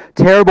time of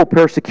terrible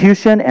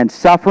persecution and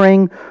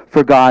suffering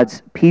for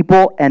God's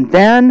people, and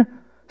then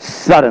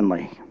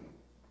suddenly,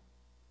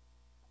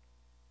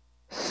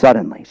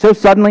 so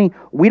suddenly,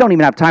 we don't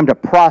even have time to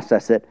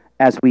process it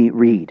as we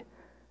read.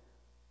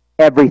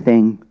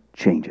 Everything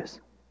changes.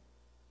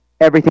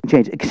 Everything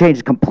changes. It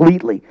changes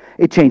completely.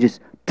 It changes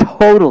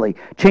totally.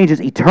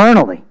 Changes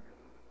eternally.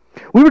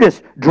 We were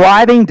just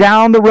driving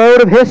down the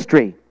road of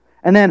history,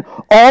 and then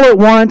all at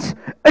once,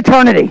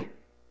 eternity.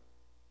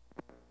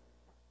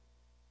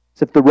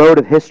 As if the road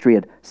of history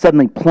had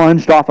suddenly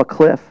plunged off a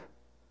cliff.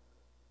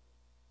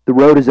 The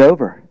road is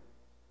over.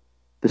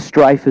 The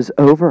strife is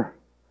over.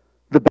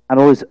 The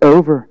battle is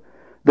over.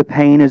 The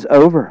pain is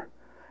over.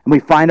 And we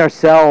find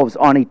ourselves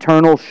on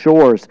eternal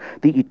shores,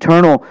 the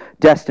eternal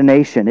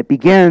destination. It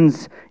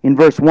begins in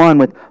verse 1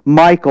 with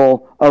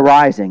Michael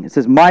arising. It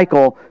says,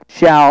 Michael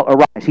shall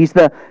arise. He's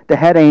the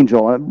head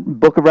angel.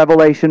 Book of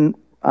Revelation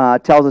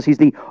tells us he's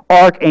the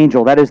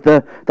archangel. That is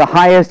the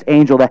highest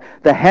angel,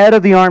 the head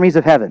of the armies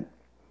of heaven.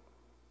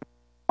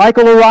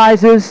 Michael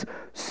arises,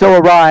 so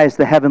arise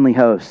the heavenly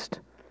host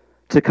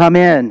to come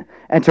in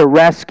and to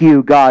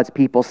rescue God's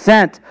people.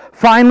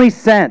 Finally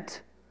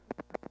sent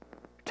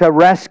to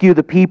rescue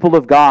the people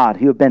of God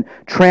who have been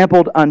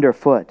trampled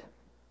underfoot.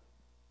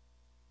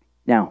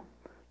 Now,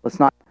 let's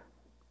not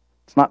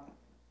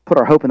put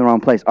our hope in the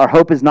wrong place. Our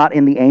hope is not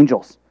in the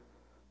angels,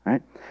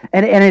 right?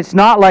 And it's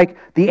not like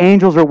the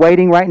angels are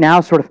waiting right now,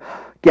 sort of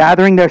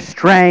gathering their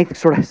strength,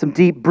 sort of some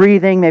deep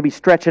breathing, maybe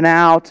stretching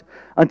out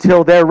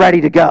until they're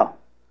ready to go.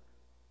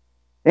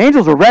 The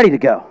angels are ready to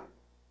go.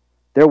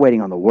 They're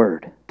waiting on the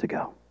word to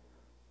go.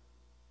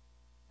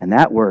 And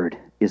that word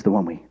is the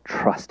one we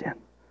trust in.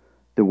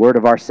 The word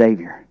of our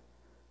Savior,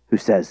 who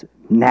says,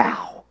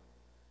 now,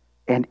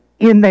 and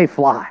in they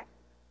fly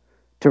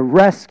to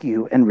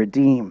rescue and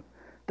redeem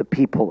the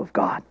people of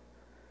God.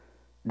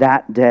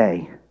 That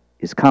day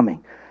is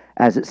coming.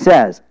 As it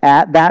says,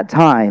 at that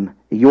time,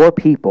 your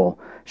people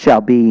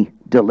shall be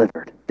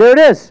delivered. There it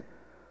is.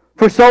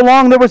 For so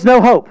long there was no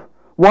hope.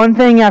 One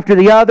thing after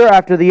the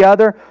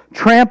other,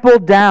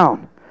 trampled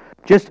down.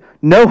 Just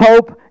no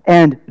hope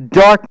and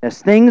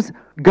darkness. Things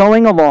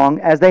going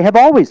along as they have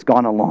always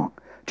gone along.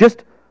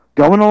 Just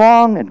going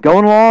along and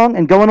going along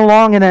and going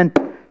along, and then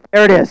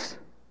there it is.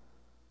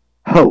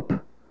 Hope.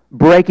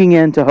 Breaking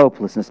into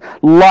hopelessness.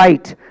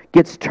 Light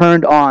gets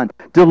turned on.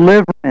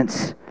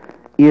 Deliverance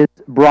is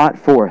brought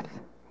forth.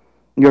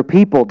 Your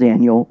people,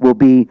 Daniel, will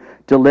be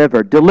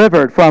delivered.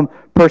 Delivered from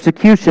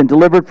persecution,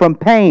 delivered from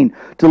pain,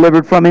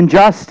 delivered from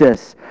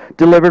injustice,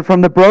 delivered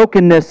from the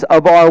brokenness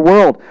of our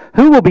world.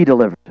 Who will be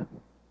delivered?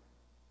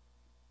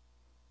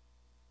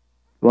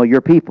 Well,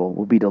 your people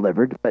will be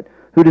delivered, but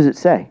who does it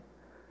say?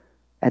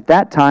 At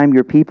that time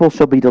your people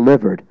shall be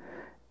delivered,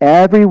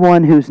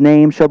 everyone whose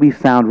name shall be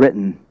found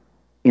written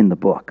in the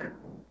book.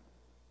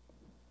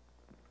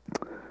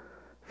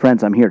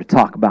 Friends, I'm here to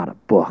talk about a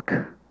book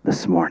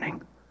this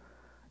morning.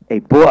 A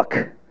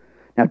book.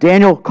 Now,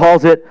 Daniel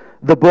calls it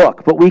the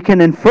book, but we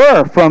can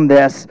infer from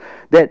this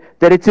that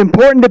it's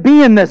important to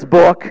be in this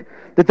book,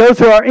 that those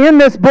who are in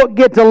this book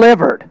get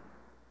delivered.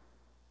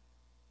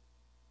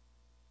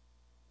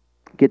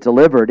 Get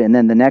delivered, and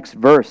then the next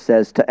verse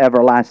says, to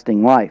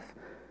everlasting life.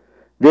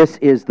 This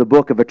is the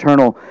book of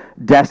eternal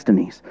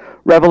destinies.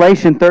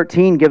 Revelation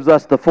 13 gives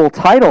us the full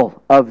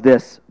title of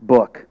this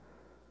book,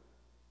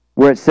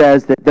 where it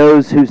says that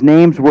those whose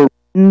names were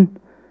written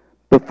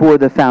before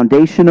the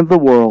foundation of the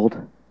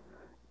world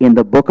in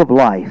the book of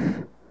life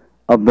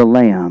of the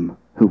Lamb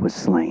who was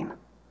slain.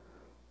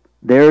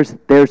 There's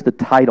the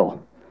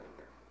title.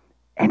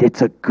 And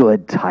it's a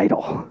good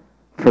title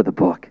for the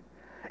book.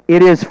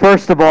 It is,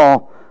 first of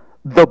all,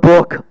 the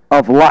book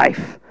of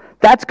life.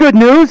 That's good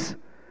news.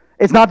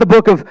 It's not the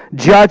book of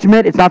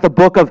judgment. It's not the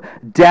book of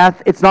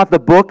death. It's not the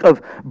book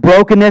of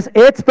brokenness.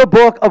 It's the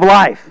book of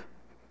life.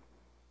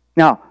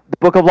 Now, the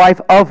book of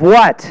life of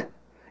what?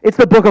 It's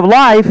the book of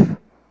life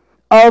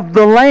of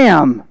the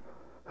Lamb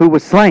who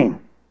was slain.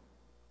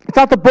 It's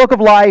not the book of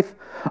life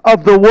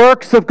of the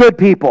works of good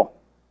people.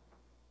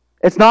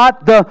 It's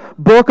not the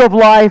book of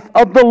life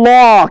of the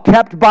law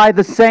kept by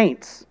the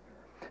saints.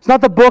 It's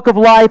not the book of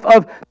life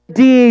of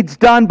deeds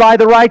done by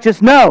the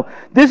righteous. No,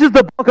 this is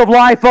the book of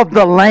life of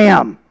the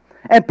Lamb,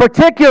 and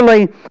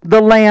particularly the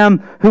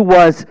Lamb who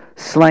was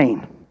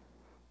slain.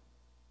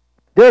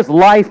 There's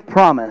life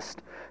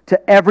promised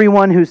to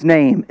everyone whose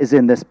name is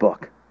in this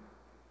book.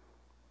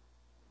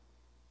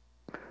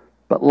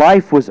 But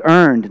life was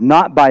earned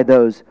not by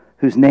those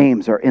whose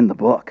names are in the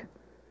book.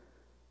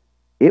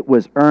 It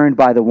was earned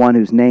by the one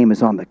whose name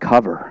is on the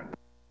cover.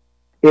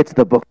 It's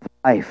the book of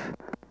life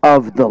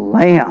of the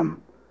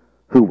Lamb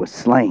who was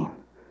slain.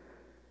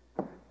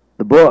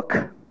 The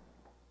book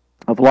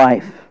of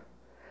life.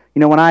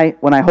 You know, when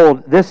I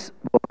hold this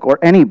book or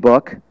any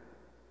book,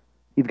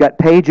 you've got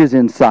pages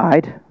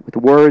inside with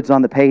words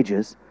on the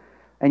pages,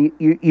 and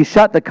you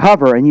shut the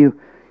cover and you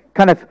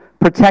kind of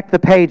protect the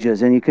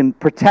pages, and you can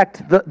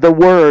protect the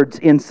words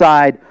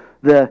inside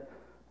the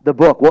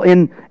book. Well,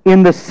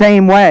 in the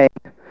same way,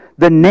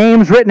 the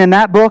names written in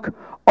that book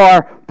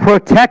are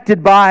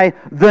protected by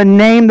the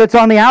name that's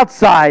on the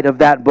outside of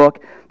that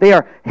book. They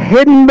are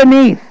hidden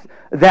beneath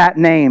that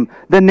name,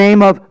 the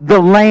name of the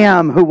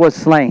Lamb who was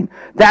slain.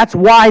 That's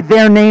why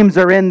their names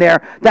are in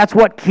there. That's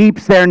what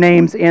keeps their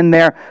names in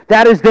there.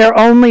 That is their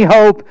only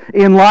hope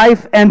in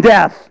life and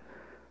death,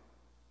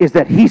 is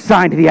that He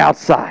signed the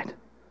outside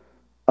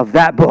of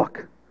that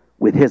book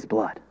with His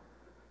blood.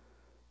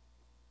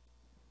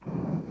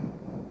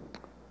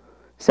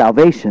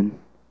 Salvation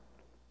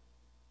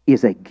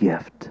is a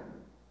gift.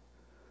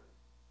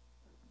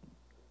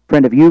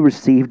 Friend, have you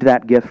received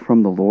that gift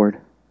from the Lord?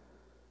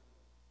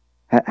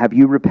 Have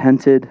you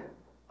repented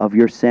of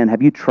your sin?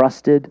 Have you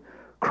trusted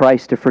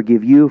Christ to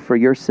forgive you for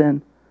your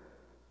sin?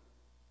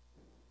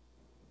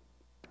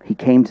 He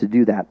came to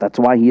do that. That's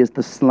why He is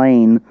the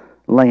slain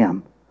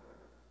Lamb,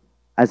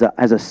 as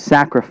a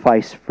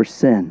sacrifice for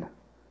sin,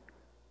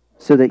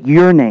 so that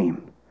your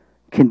name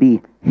can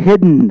be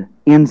hidden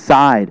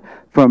inside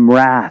from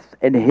wrath,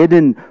 and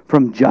hidden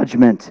from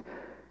judgment,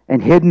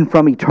 and hidden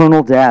from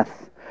eternal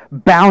death,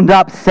 bound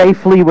up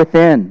safely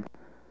within.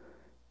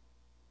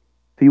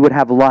 If you would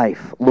have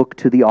life, look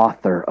to the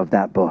author of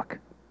that book.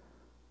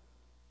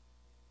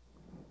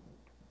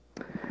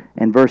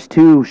 And verse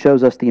 2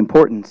 shows us the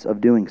importance of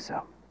doing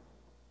so.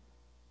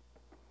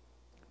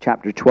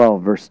 Chapter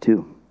 12, verse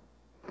 2.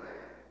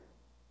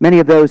 Many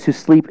of those who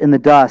sleep in the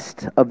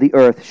dust of the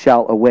earth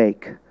shall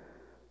awake,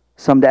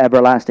 some to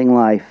everlasting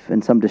life,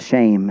 and some to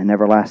shame and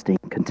everlasting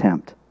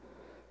contempt.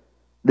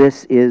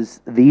 This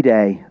is the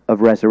day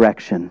of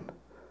resurrection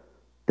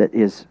that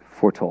is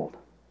foretold.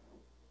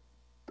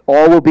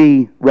 All will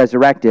be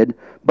resurrected,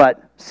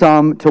 but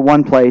some to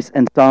one place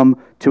and some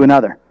to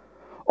another.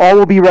 All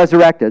will be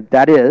resurrected,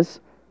 that is,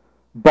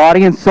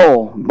 body and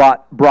soul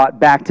brought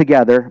back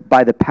together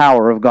by the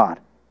power of God.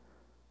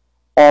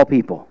 All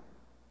people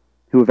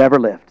who have ever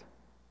lived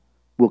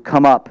will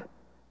come up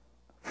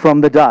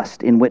from the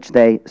dust in which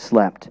they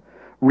slept,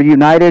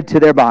 reunited to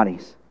their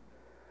bodies.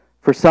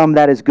 For some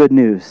that is good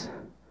news,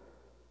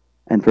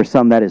 and for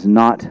some that is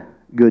not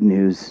good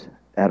news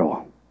at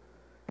all.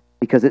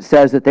 Because it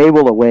says that they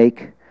will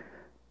awake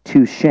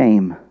to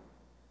shame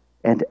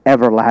and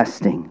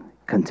everlasting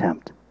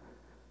contempt.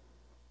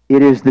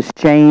 It is the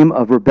shame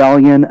of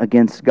rebellion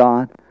against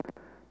God,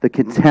 the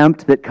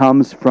contempt that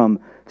comes from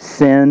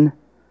sin,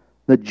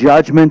 the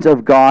judgment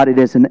of God. It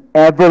is an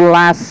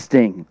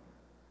everlasting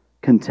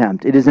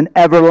contempt. It is an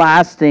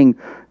everlasting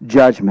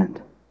judgment.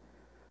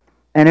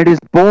 And it is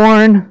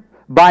borne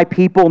by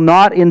people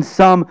not in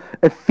some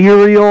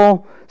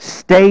ethereal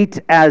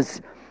state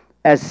as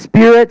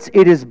spirits.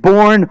 It is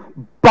borne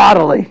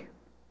bodily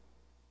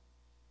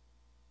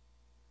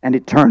and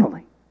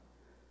eternally.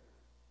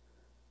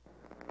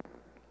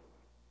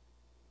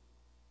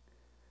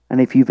 And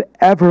if you've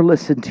ever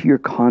listened to your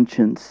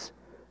conscience,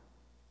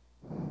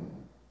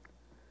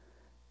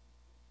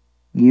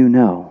 you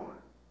know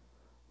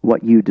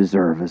what you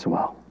deserve as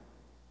well.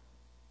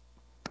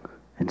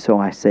 And so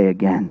I say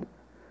again,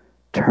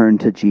 turn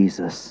to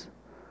Jesus,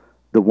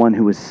 the one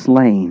who was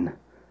slain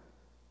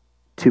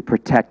to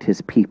protect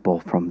His people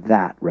from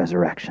that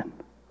resurrection,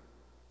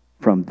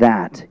 from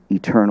that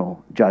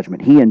eternal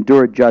judgment. He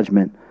endured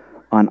judgment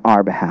on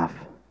our behalf.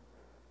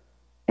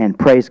 And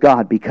praise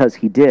God, because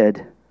He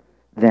did,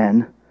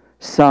 then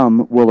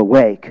some will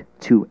awake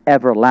to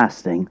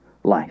everlasting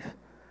life.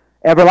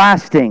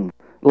 Everlasting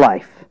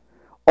life.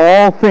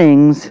 All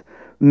things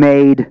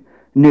made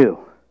new.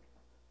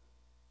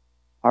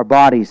 Our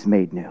bodies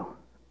made new.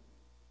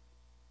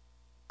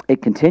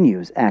 It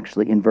continues,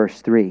 actually, in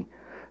verse 3.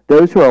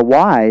 Those who are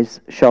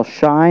wise shall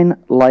shine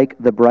like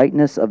the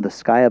brightness of the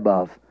sky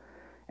above,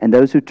 and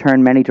those who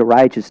turn many to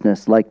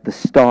righteousness like the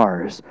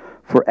stars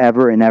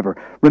forever and ever.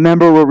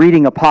 Remember, we're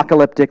reading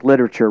apocalyptic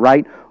literature,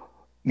 right?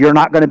 You're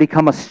not going to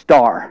become a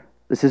star.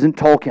 This isn't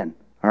Tolkien,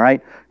 all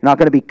right? You're not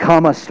going to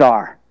become a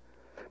star.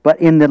 But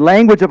in the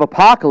language of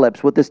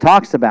apocalypse, what this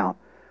talks about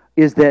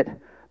is that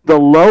the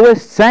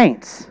lowest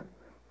saints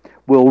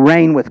will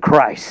reign with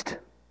Christ.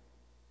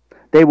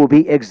 They will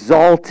be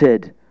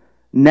exalted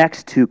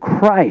next to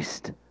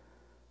Christ.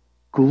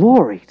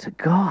 Glory to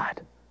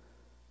God.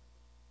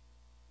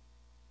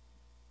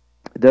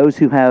 Those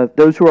who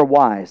are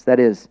wise, that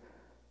is,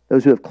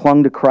 those who have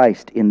clung to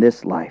Christ in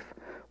this life,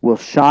 will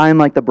shine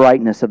like the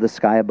brightness of the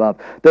sky above.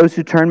 Those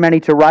who turn many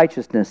to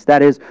righteousness,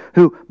 that is,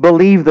 who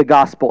believe the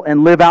gospel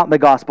and live out the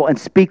gospel and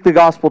speak the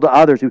gospel to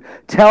others, who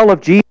tell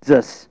of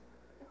Jesus,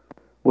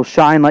 will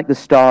shine like the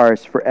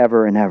stars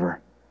forever and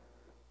ever.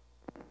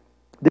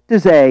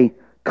 This is a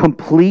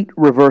complete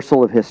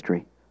reversal of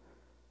history.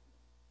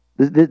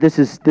 This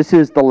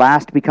is the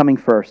last becoming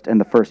first and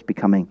the first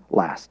becoming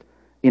last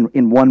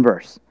in one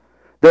verse.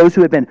 Those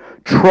who had been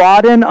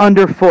trodden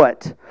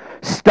underfoot,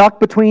 stuck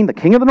between the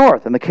king of the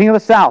north and the king of the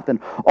south, and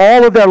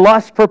all of their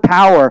lust for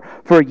power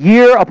for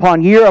year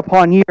upon year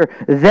upon year,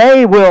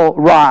 they will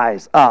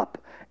rise up,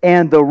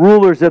 and the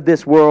rulers of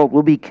this world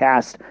will be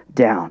cast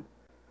down.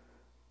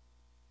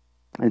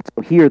 And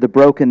so here, the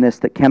brokenness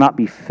that cannot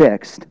be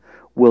fixed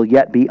will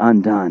yet be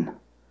undone,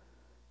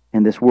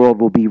 and this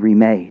world will be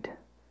remade.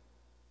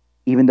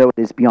 Even though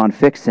it is beyond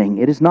fixing,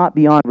 it is not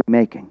beyond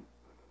remaking.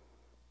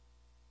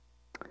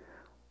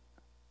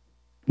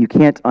 You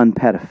can't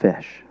unpet a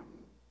fish.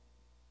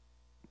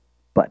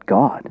 But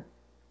God.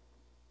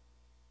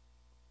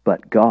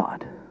 But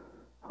God.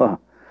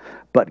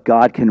 But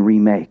God can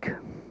remake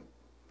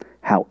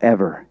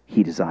however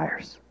He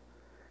desires.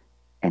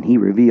 And He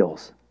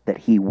reveals that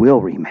He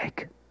will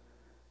remake.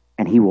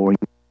 And He will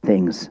remake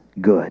things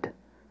good.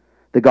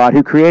 The God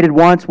who created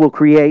once will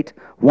create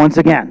once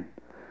again.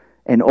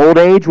 And old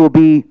age will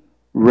be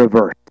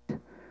reversed.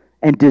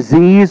 And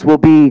disease will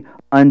be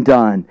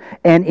undone.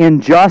 And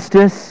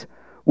injustice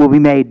will be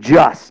made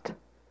just.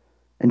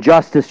 And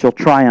justice shall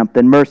triumph,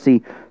 and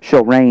mercy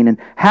shall reign. And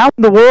how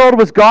in the world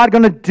was God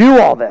going to do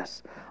all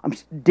this?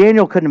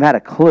 Daniel couldn't have had a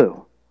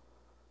clue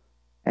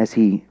as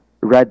he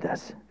read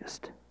this.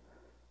 Just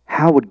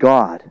how would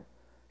God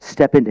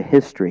step into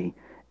history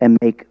and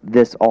make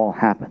this all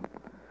happen?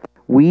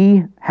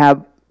 We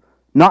have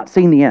not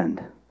seen the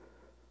end,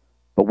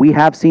 but we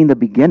have seen the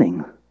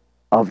beginning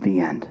of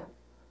the end.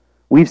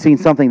 We've seen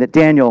something that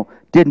Daniel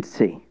didn't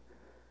see.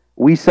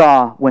 We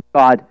saw when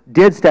God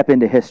did step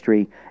into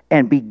history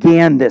and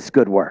began this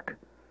good work.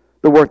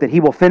 The work that He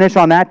will finish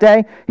on that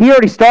day. He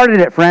already started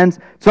it, friends.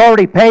 It's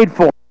already paid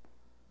for.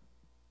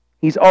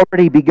 He's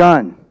already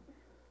begun.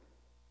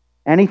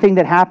 Anything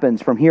that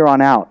happens from here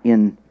on out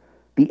in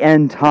the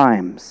end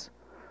times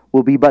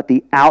will be but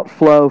the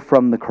outflow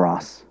from the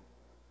cross,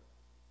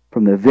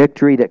 from the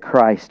victory that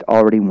Christ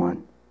already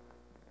won.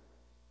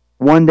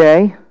 One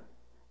day,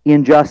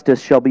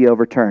 injustice shall be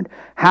overturned.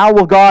 How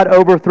will God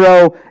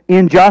overthrow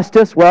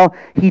injustice? Well,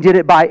 He did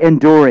it by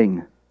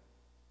enduring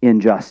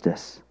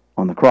injustice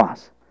on the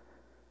cross.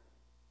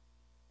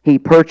 He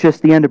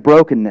purchased the end of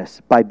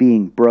brokenness by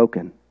being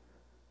broken.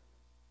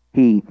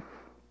 He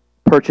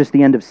purchased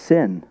the end of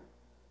sin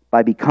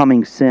by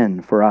becoming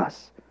sin for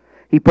us.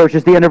 He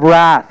purchased the end of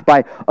wrath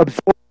by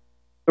absorbing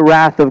the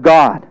wrath of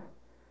God.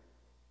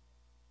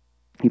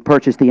 He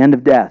purchased the end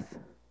of death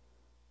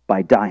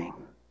by dying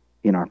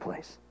in our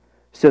place,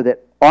 so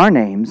that our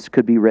names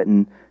could be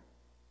written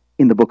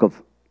in the book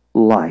of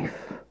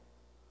life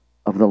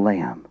of the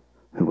Lamb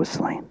who was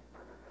slain.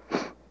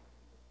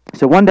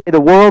 So one day the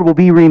world will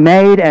be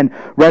remade and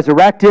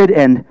resurrected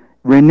and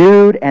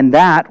renewed, and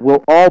that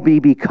will all be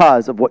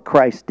because of what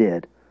Christ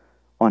did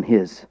on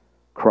His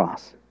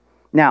cross.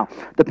 Now,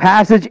 the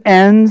passage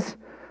ends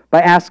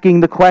by asking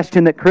the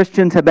question that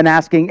Christians have been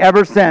asking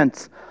ever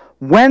since.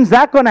 When's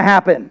that going to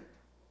happen?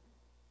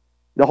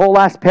 The whole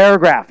last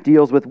paragraph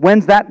deals with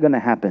when's that going to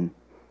happen?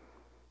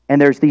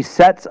 And there's these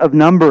sets of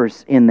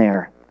numbers in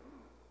there.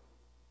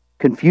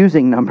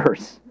 Confusing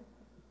numbers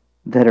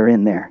that are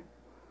in there.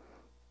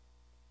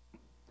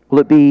 Will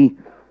it be,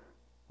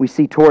 we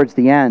see towards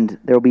the end,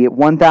 there will be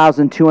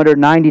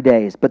 1,290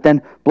 days, but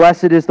then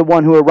blessed is the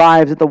one who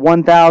arrives at the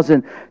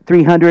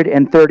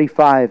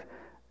 1,335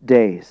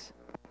 days.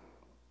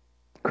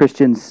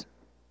 Christians,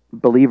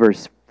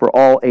 believers for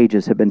all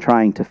ages have been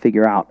trying to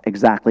figure out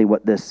exactly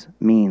what this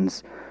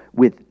means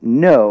with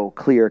no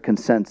clear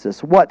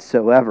consensus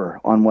whatsoever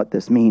on what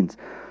this means.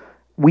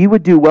 We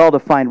would do well to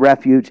find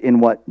refuge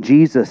in what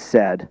Jesus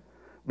said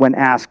when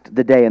asked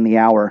the day and the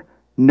hour.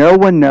 No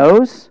one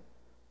knows,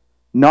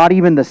 not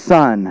even the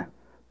Son,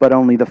 but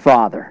only the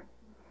Father.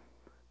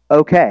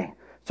 Okay,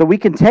 so we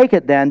can take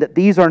it then that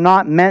these are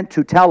not meant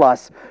to tell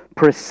us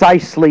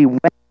precisely when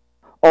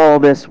all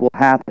this will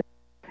happen.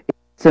 It's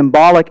a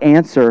symbolic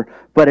answer,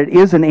 but it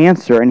is an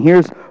answer, and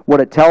here's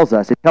what it tells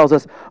us. It tells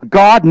us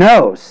God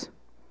knows.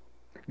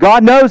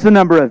 God knows the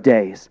number of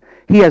days.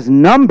 He has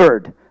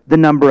numbered the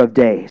number of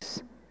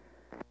days.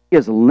 He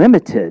has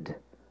limited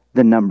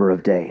the number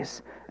of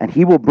days, and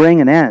He will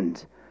bring an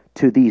end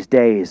to these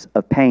days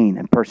of pain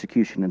and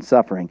persecution and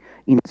suffering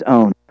in His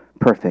own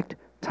perfect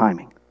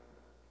timing.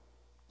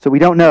 So we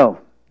don't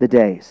know the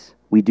days.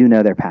 We do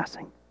know they're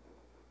passing.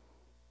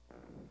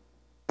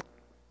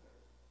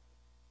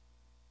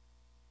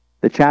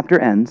 The chapter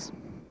ends,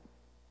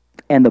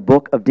 and the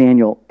book of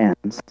Daniel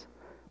ends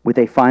with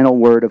a final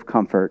word of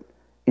comfort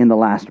in the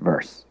last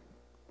verse.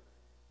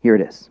 Here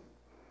it is.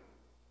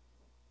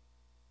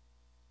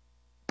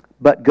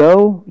 But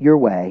go your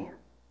way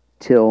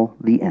till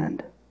the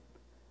end,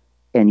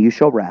 and you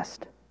shall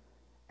rest,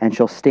 and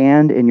shall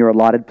stand in your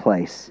allotted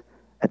place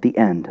at the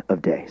end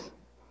of days.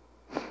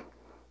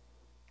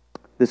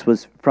 This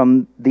was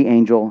from the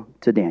angel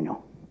to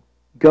Daniel.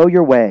 Go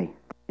your way,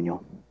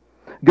 Daniel.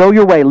 Go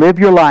your way. Live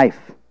your life.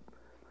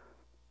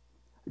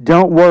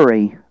 Don't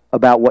worry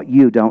about what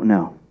you don't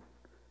know.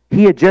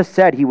 He had just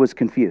said he was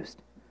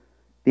confused.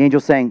 The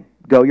angel's saying,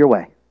 go your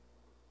way.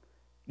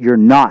 You're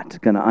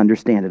not going to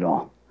understand it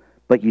all,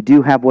 but you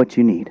do have what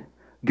you need.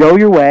 Go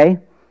your way.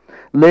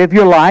 Live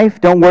your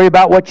life. Don't worry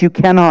about what you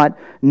cannot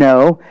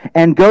know.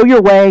 And go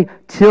your way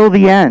till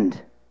the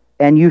end,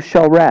 and you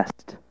shall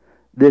rest.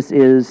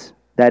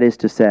 That is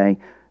to say,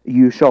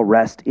 you shall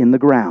rest in the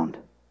ground.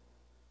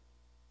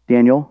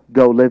 Daniel,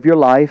 go live your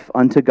life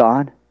unto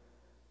God,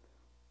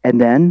 and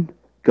then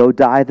go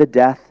die the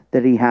death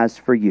that he has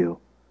for you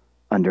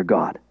under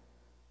God.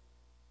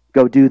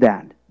 Go do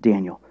that,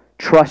 Daniel.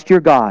 Trust your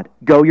God.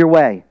 Go your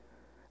way.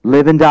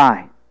 Live and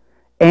die.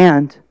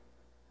 And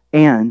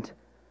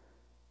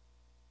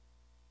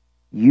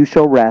you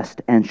shall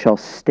rest and shall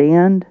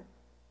stand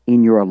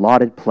in your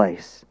allotted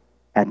place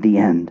at the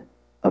end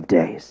of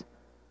days.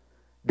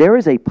 There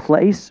is a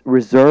place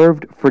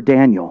reserved for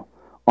Daniel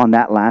on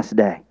that last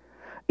day.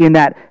 In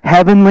that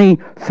heavenly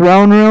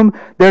throne room,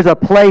 there's a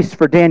place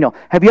for Daniel.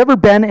 Have you ever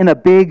been in a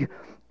big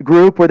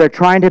group where they're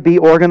trying to be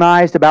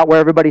organized about where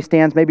everybody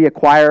stands, maybe a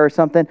choir or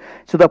something?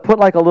 So they'll put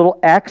like a little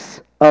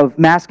X of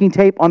masking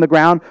tape on the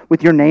ground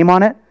with your name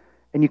on it,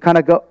 and you kind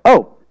of go,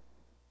 oh,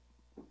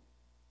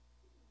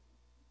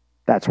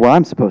 that's where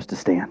I'm supposed to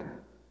stand.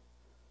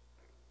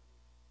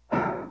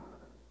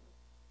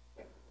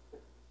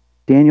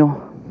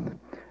 Daniel,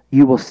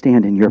 you will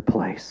stand in your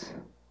place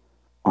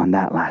on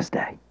that last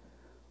day.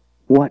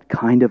 What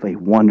kind of a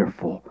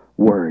wonderful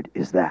word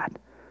is that?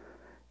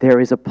 There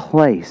is a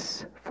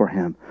place for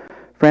him.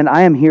 Friend,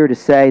 I am here to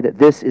say that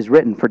this is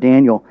written for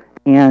Daniel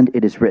and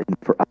it is written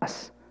for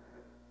us.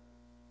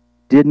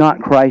 Did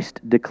not Christ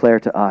declare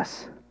to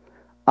us,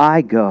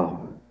 I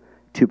go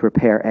to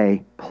prepare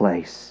a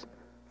place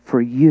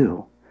for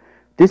you?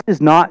 This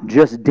is not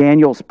just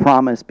Daniel's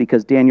promise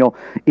because Daniel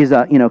is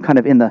kind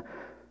of in the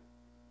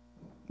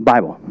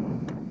Bible.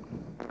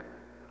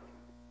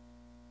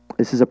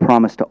 This is a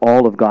promise to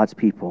all of God's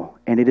people,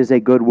 and it is a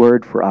good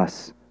word for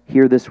us.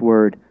 Hear this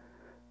word.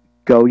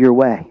 Go your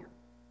way.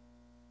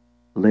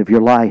 Live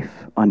your life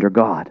under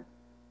God.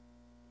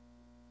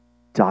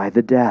 Die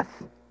the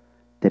death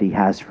that he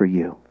has for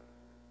you,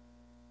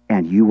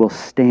 and you will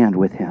stand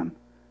with him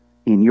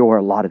in your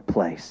allotted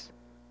place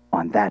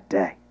on that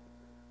day.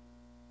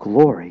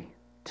 Glory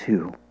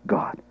to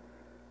God.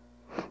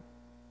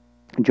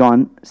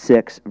 John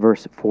 6,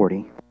 verse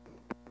 40.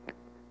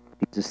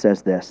 Jesus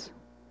says this.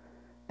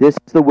 This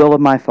is the will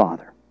of my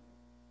Father,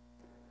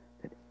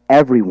 that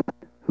everyone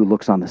who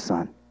looks on the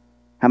Son,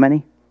 how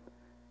many?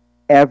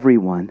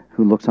 Everyone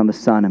who looks on the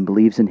Son and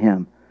believes in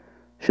him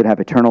should have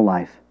eternal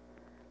life,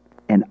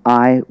 and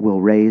I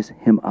will raise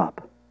him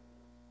up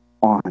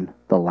on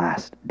the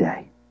last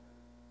day.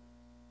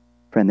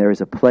 Friend, there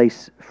is a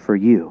place for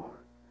you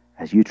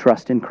as you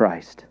trust in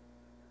Christ.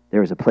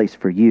 There is a place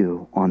for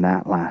you on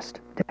that last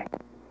day.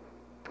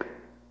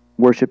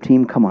 Worship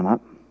team, come on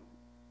up.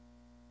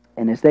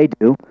 And as they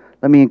do,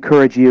 let me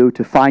encourage you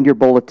to find your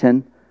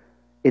bulletin.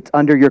 It's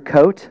under your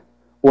coat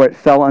or it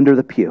fell under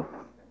the pew.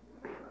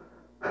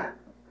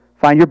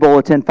 Find your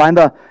bulletin. Find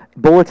the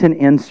bulletin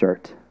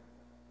insert.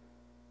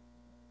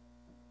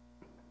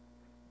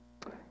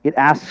 It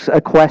asks a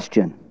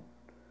question.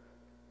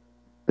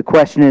 The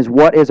question is,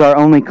 what is our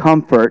only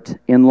comfort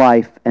in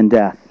life and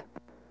death?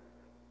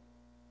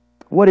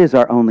 What is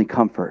our only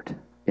comfort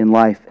in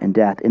life and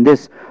death? In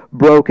this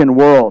broken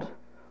world,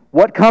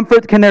 what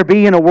comfort can there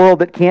be in a world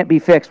that can't be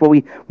fixed? Well,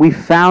 we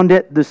found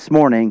it this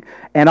morning.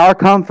 And our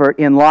comfort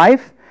in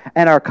life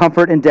and our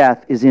comfort in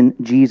death is in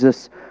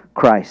Jesus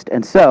Christ.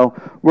 And so,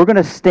 we're going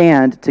to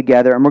stand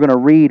together and we're going to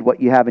read what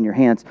you have in your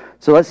hands.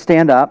 So let's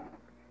stand up.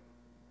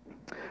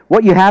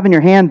 What you have in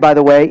your hand, by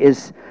the way,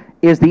 is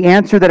the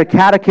answer that a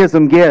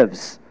catechism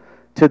gives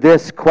to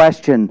this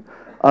question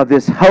of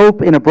this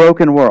hope in a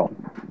broken world.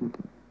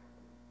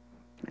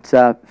 It's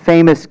a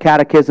famous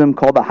catechism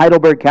called the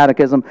Heidelberg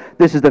Catechism.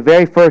 This is the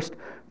very first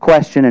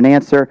question and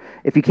answer.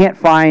 If you can't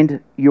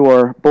find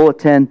your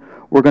bulletin,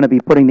 we're going to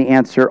be putting the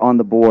answer on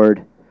the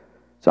board.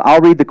 So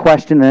I'll read the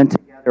question and then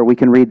together we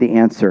can read the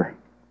answer.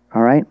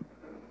 All right?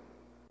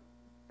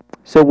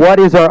 So what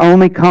is our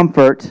only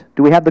comfort?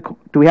 Do we have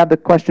the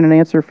question and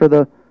answer for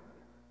the...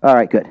 All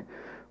right, good.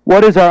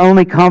 What is our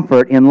only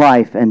comfort in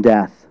life and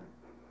death?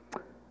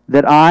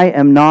 That I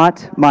am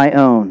not my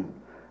own,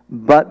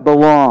 but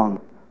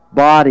belong,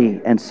 body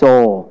and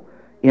soul,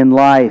 in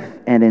life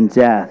and in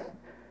death,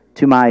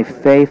 to my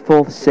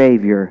faithful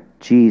Savior,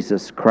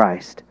 Jesus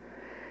Christ.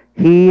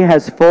 He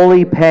has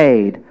fully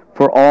paid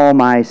for all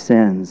my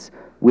sins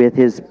with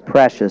his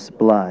precious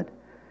blood,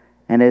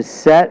 and has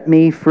set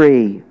me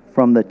free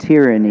from the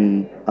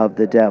tyranny of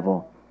the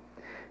devil.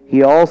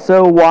 He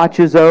also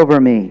watches over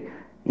me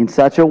in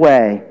such a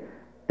way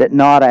that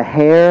not a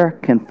hair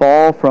can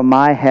fall from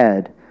my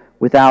head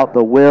without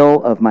the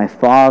will of my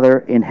Father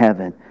in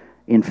heaven.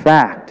 In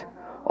fact,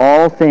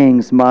 all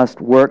things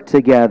must work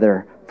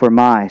together for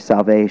my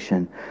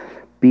salvation.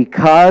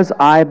 Because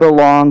I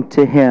belong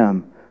to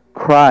him,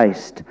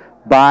 Christ,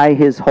 by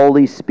his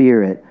Holy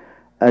Spirit,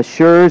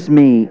 assures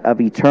me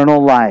of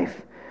eternal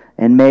life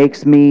and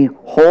makes me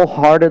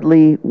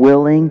wholeheartedly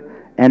willing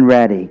and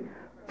ready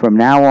from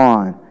now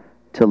on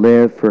to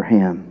live for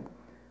him.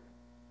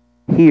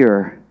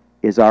 Here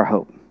is our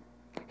hope.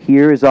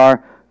 Here is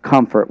our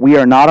comfort. We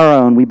are not our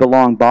own. We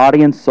belong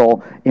body and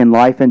soul in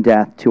life and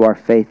death to our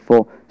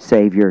faithful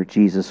Savior,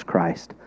 Jesus Christ.